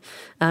down,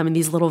 and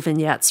these little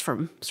vignettes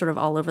from sort of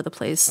all over the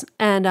place.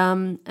 And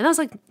that was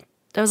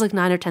like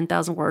 9 or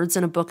 10,000 words,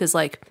 and a book is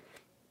like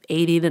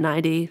 80 to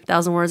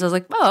 90,000 words. I was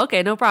like, oh,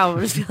 okay, no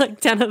problem. Just do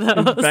like 10 of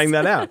those. Bang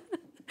that out.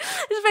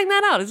 Just bang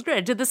that out. It's great.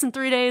 I did this in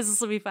 3 days.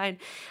 This will be fine.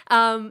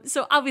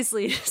 So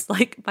obviously, just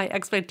like my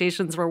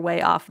expectations were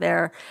way off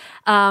there.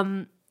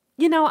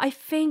 I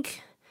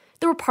think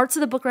there were parts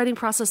of the book writing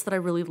process that I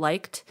really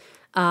liked.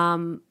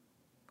 On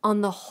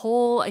the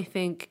whole, I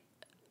think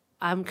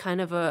I'm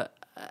a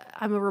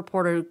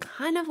reporter who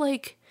kind of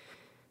like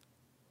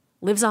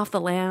lives off the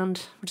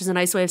land, which is a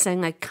nice way of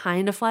saying I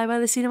kind of fly by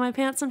the seat of my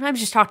pants sometimes.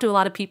 Just talk to a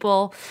lot of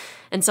people,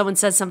 and someone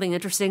says something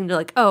interesting, and you're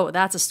like, oh,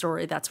 that's a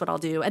story. That's what I'll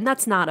do. And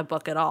that's not a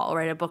book at all,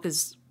 right? A book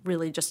is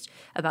really just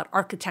about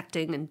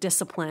architecting and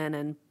discipline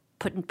and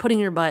putting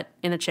your butt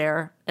in a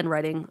chair and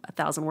writing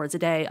 1,000 words a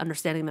day,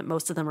 understanding that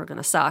most of them are going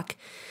to suck.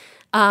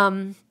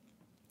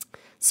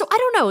 So I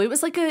don't know. It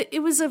was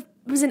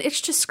an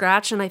itch to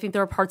scratch, and I think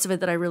there are parts of it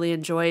that I really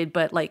enjoyed,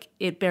 but like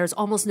it bears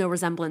almost no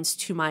resemblance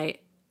to my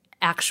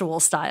actual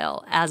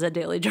style as a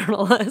daily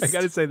journalist. I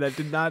got to say that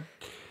did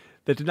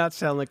not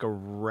sound like a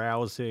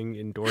rousing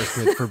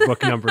endorsement for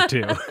book number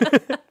 2. Look,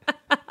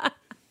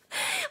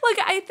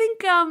 I think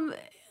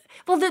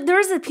there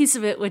is a piece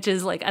of it which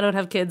is like, I don't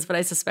have kids, but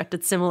I suspect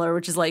it's similar,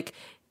 which is like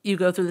you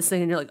go through this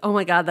thing and you're like, oh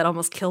my God, that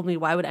almost killed me.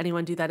 Why would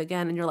anyone do that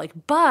again? And you're like,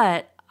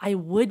 but I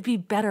would be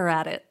better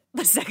at it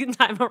the second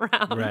time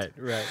around.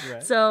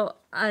 Right. So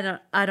I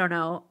don't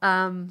know.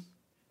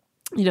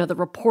 The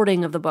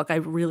reporting of the book I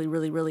really,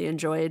 really, really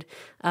enjoyed.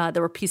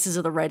 There were pieces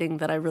of the writing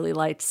that I really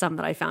liked, some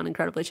that I found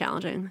incredibly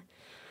challenging.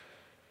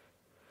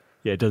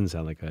 Yeah, it doesn't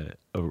sound like a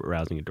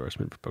rousing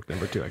endorsement for book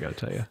number 2, I got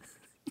to tell you.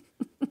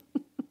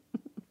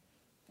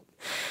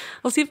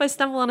 We'll see if I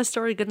stumble on a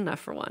story good enough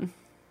for one.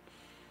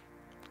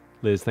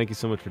 Liz, thank you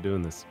so much for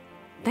doing this.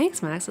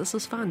 Thanks, Max. This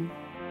was fun.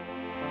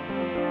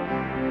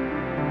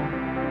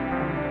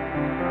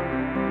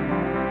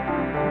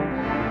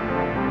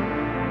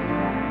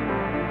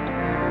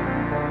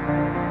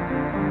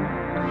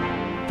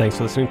 Thanks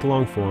for listening to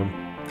Longform.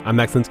 I'm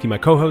Max Linsky. My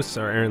co-hosts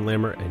are Aaron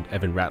Lammer and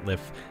Evan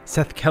Ratliff.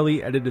 Seth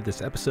Kelly edited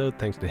this episode.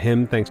 Thanks to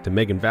him. Thanks to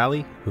Megan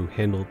Valley, who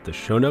handled the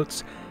show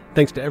notes.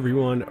 Thanks to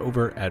everyone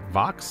over at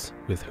Vox,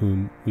 with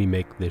whom we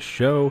make this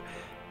show.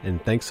 And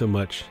thanks so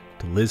much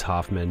to Liz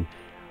Hoffman.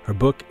 Her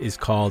book is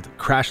called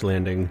Crash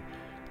Landing.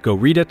 Go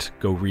read it.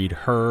 Go read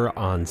her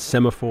on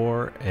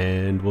Semaphore.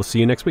 And we'll see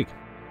you next week.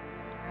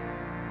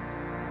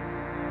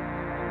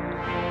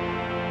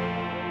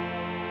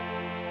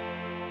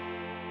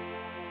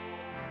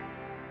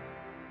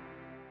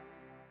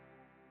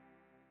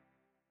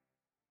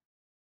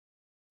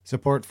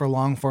 Support for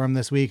Longform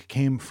this week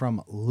came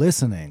from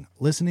Listening.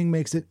 Listening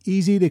makes it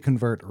easy to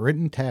convert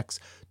written text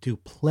to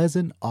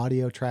pleasant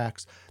audio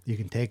tracks you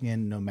can take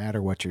in no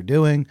matter what you're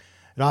doing.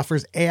 It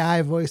offers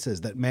AI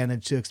voices that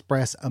manage to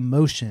express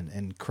emotion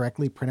and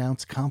correctly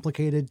pronounce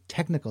complicated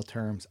technical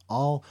terms,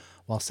 all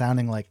while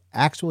sounding like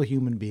actual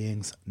human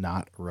beings,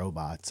 not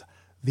robots.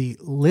 The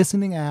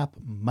Listening app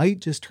might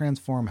just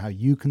transform how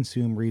you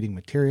consume reading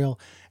material,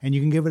 and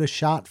you can give it a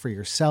shot for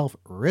yourself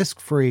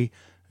risk-free.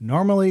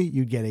 Normally,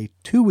 you'd get a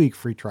 2-week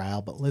free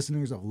trial, but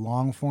listeners of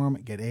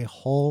Longform get a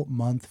whole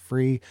month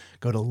free.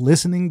 Go to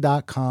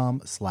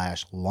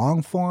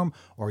listening.com/longform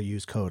or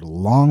use code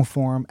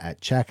LONGFORM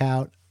at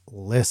checkout.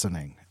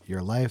 Listening.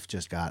 Your life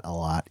just got a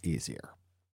lot easier.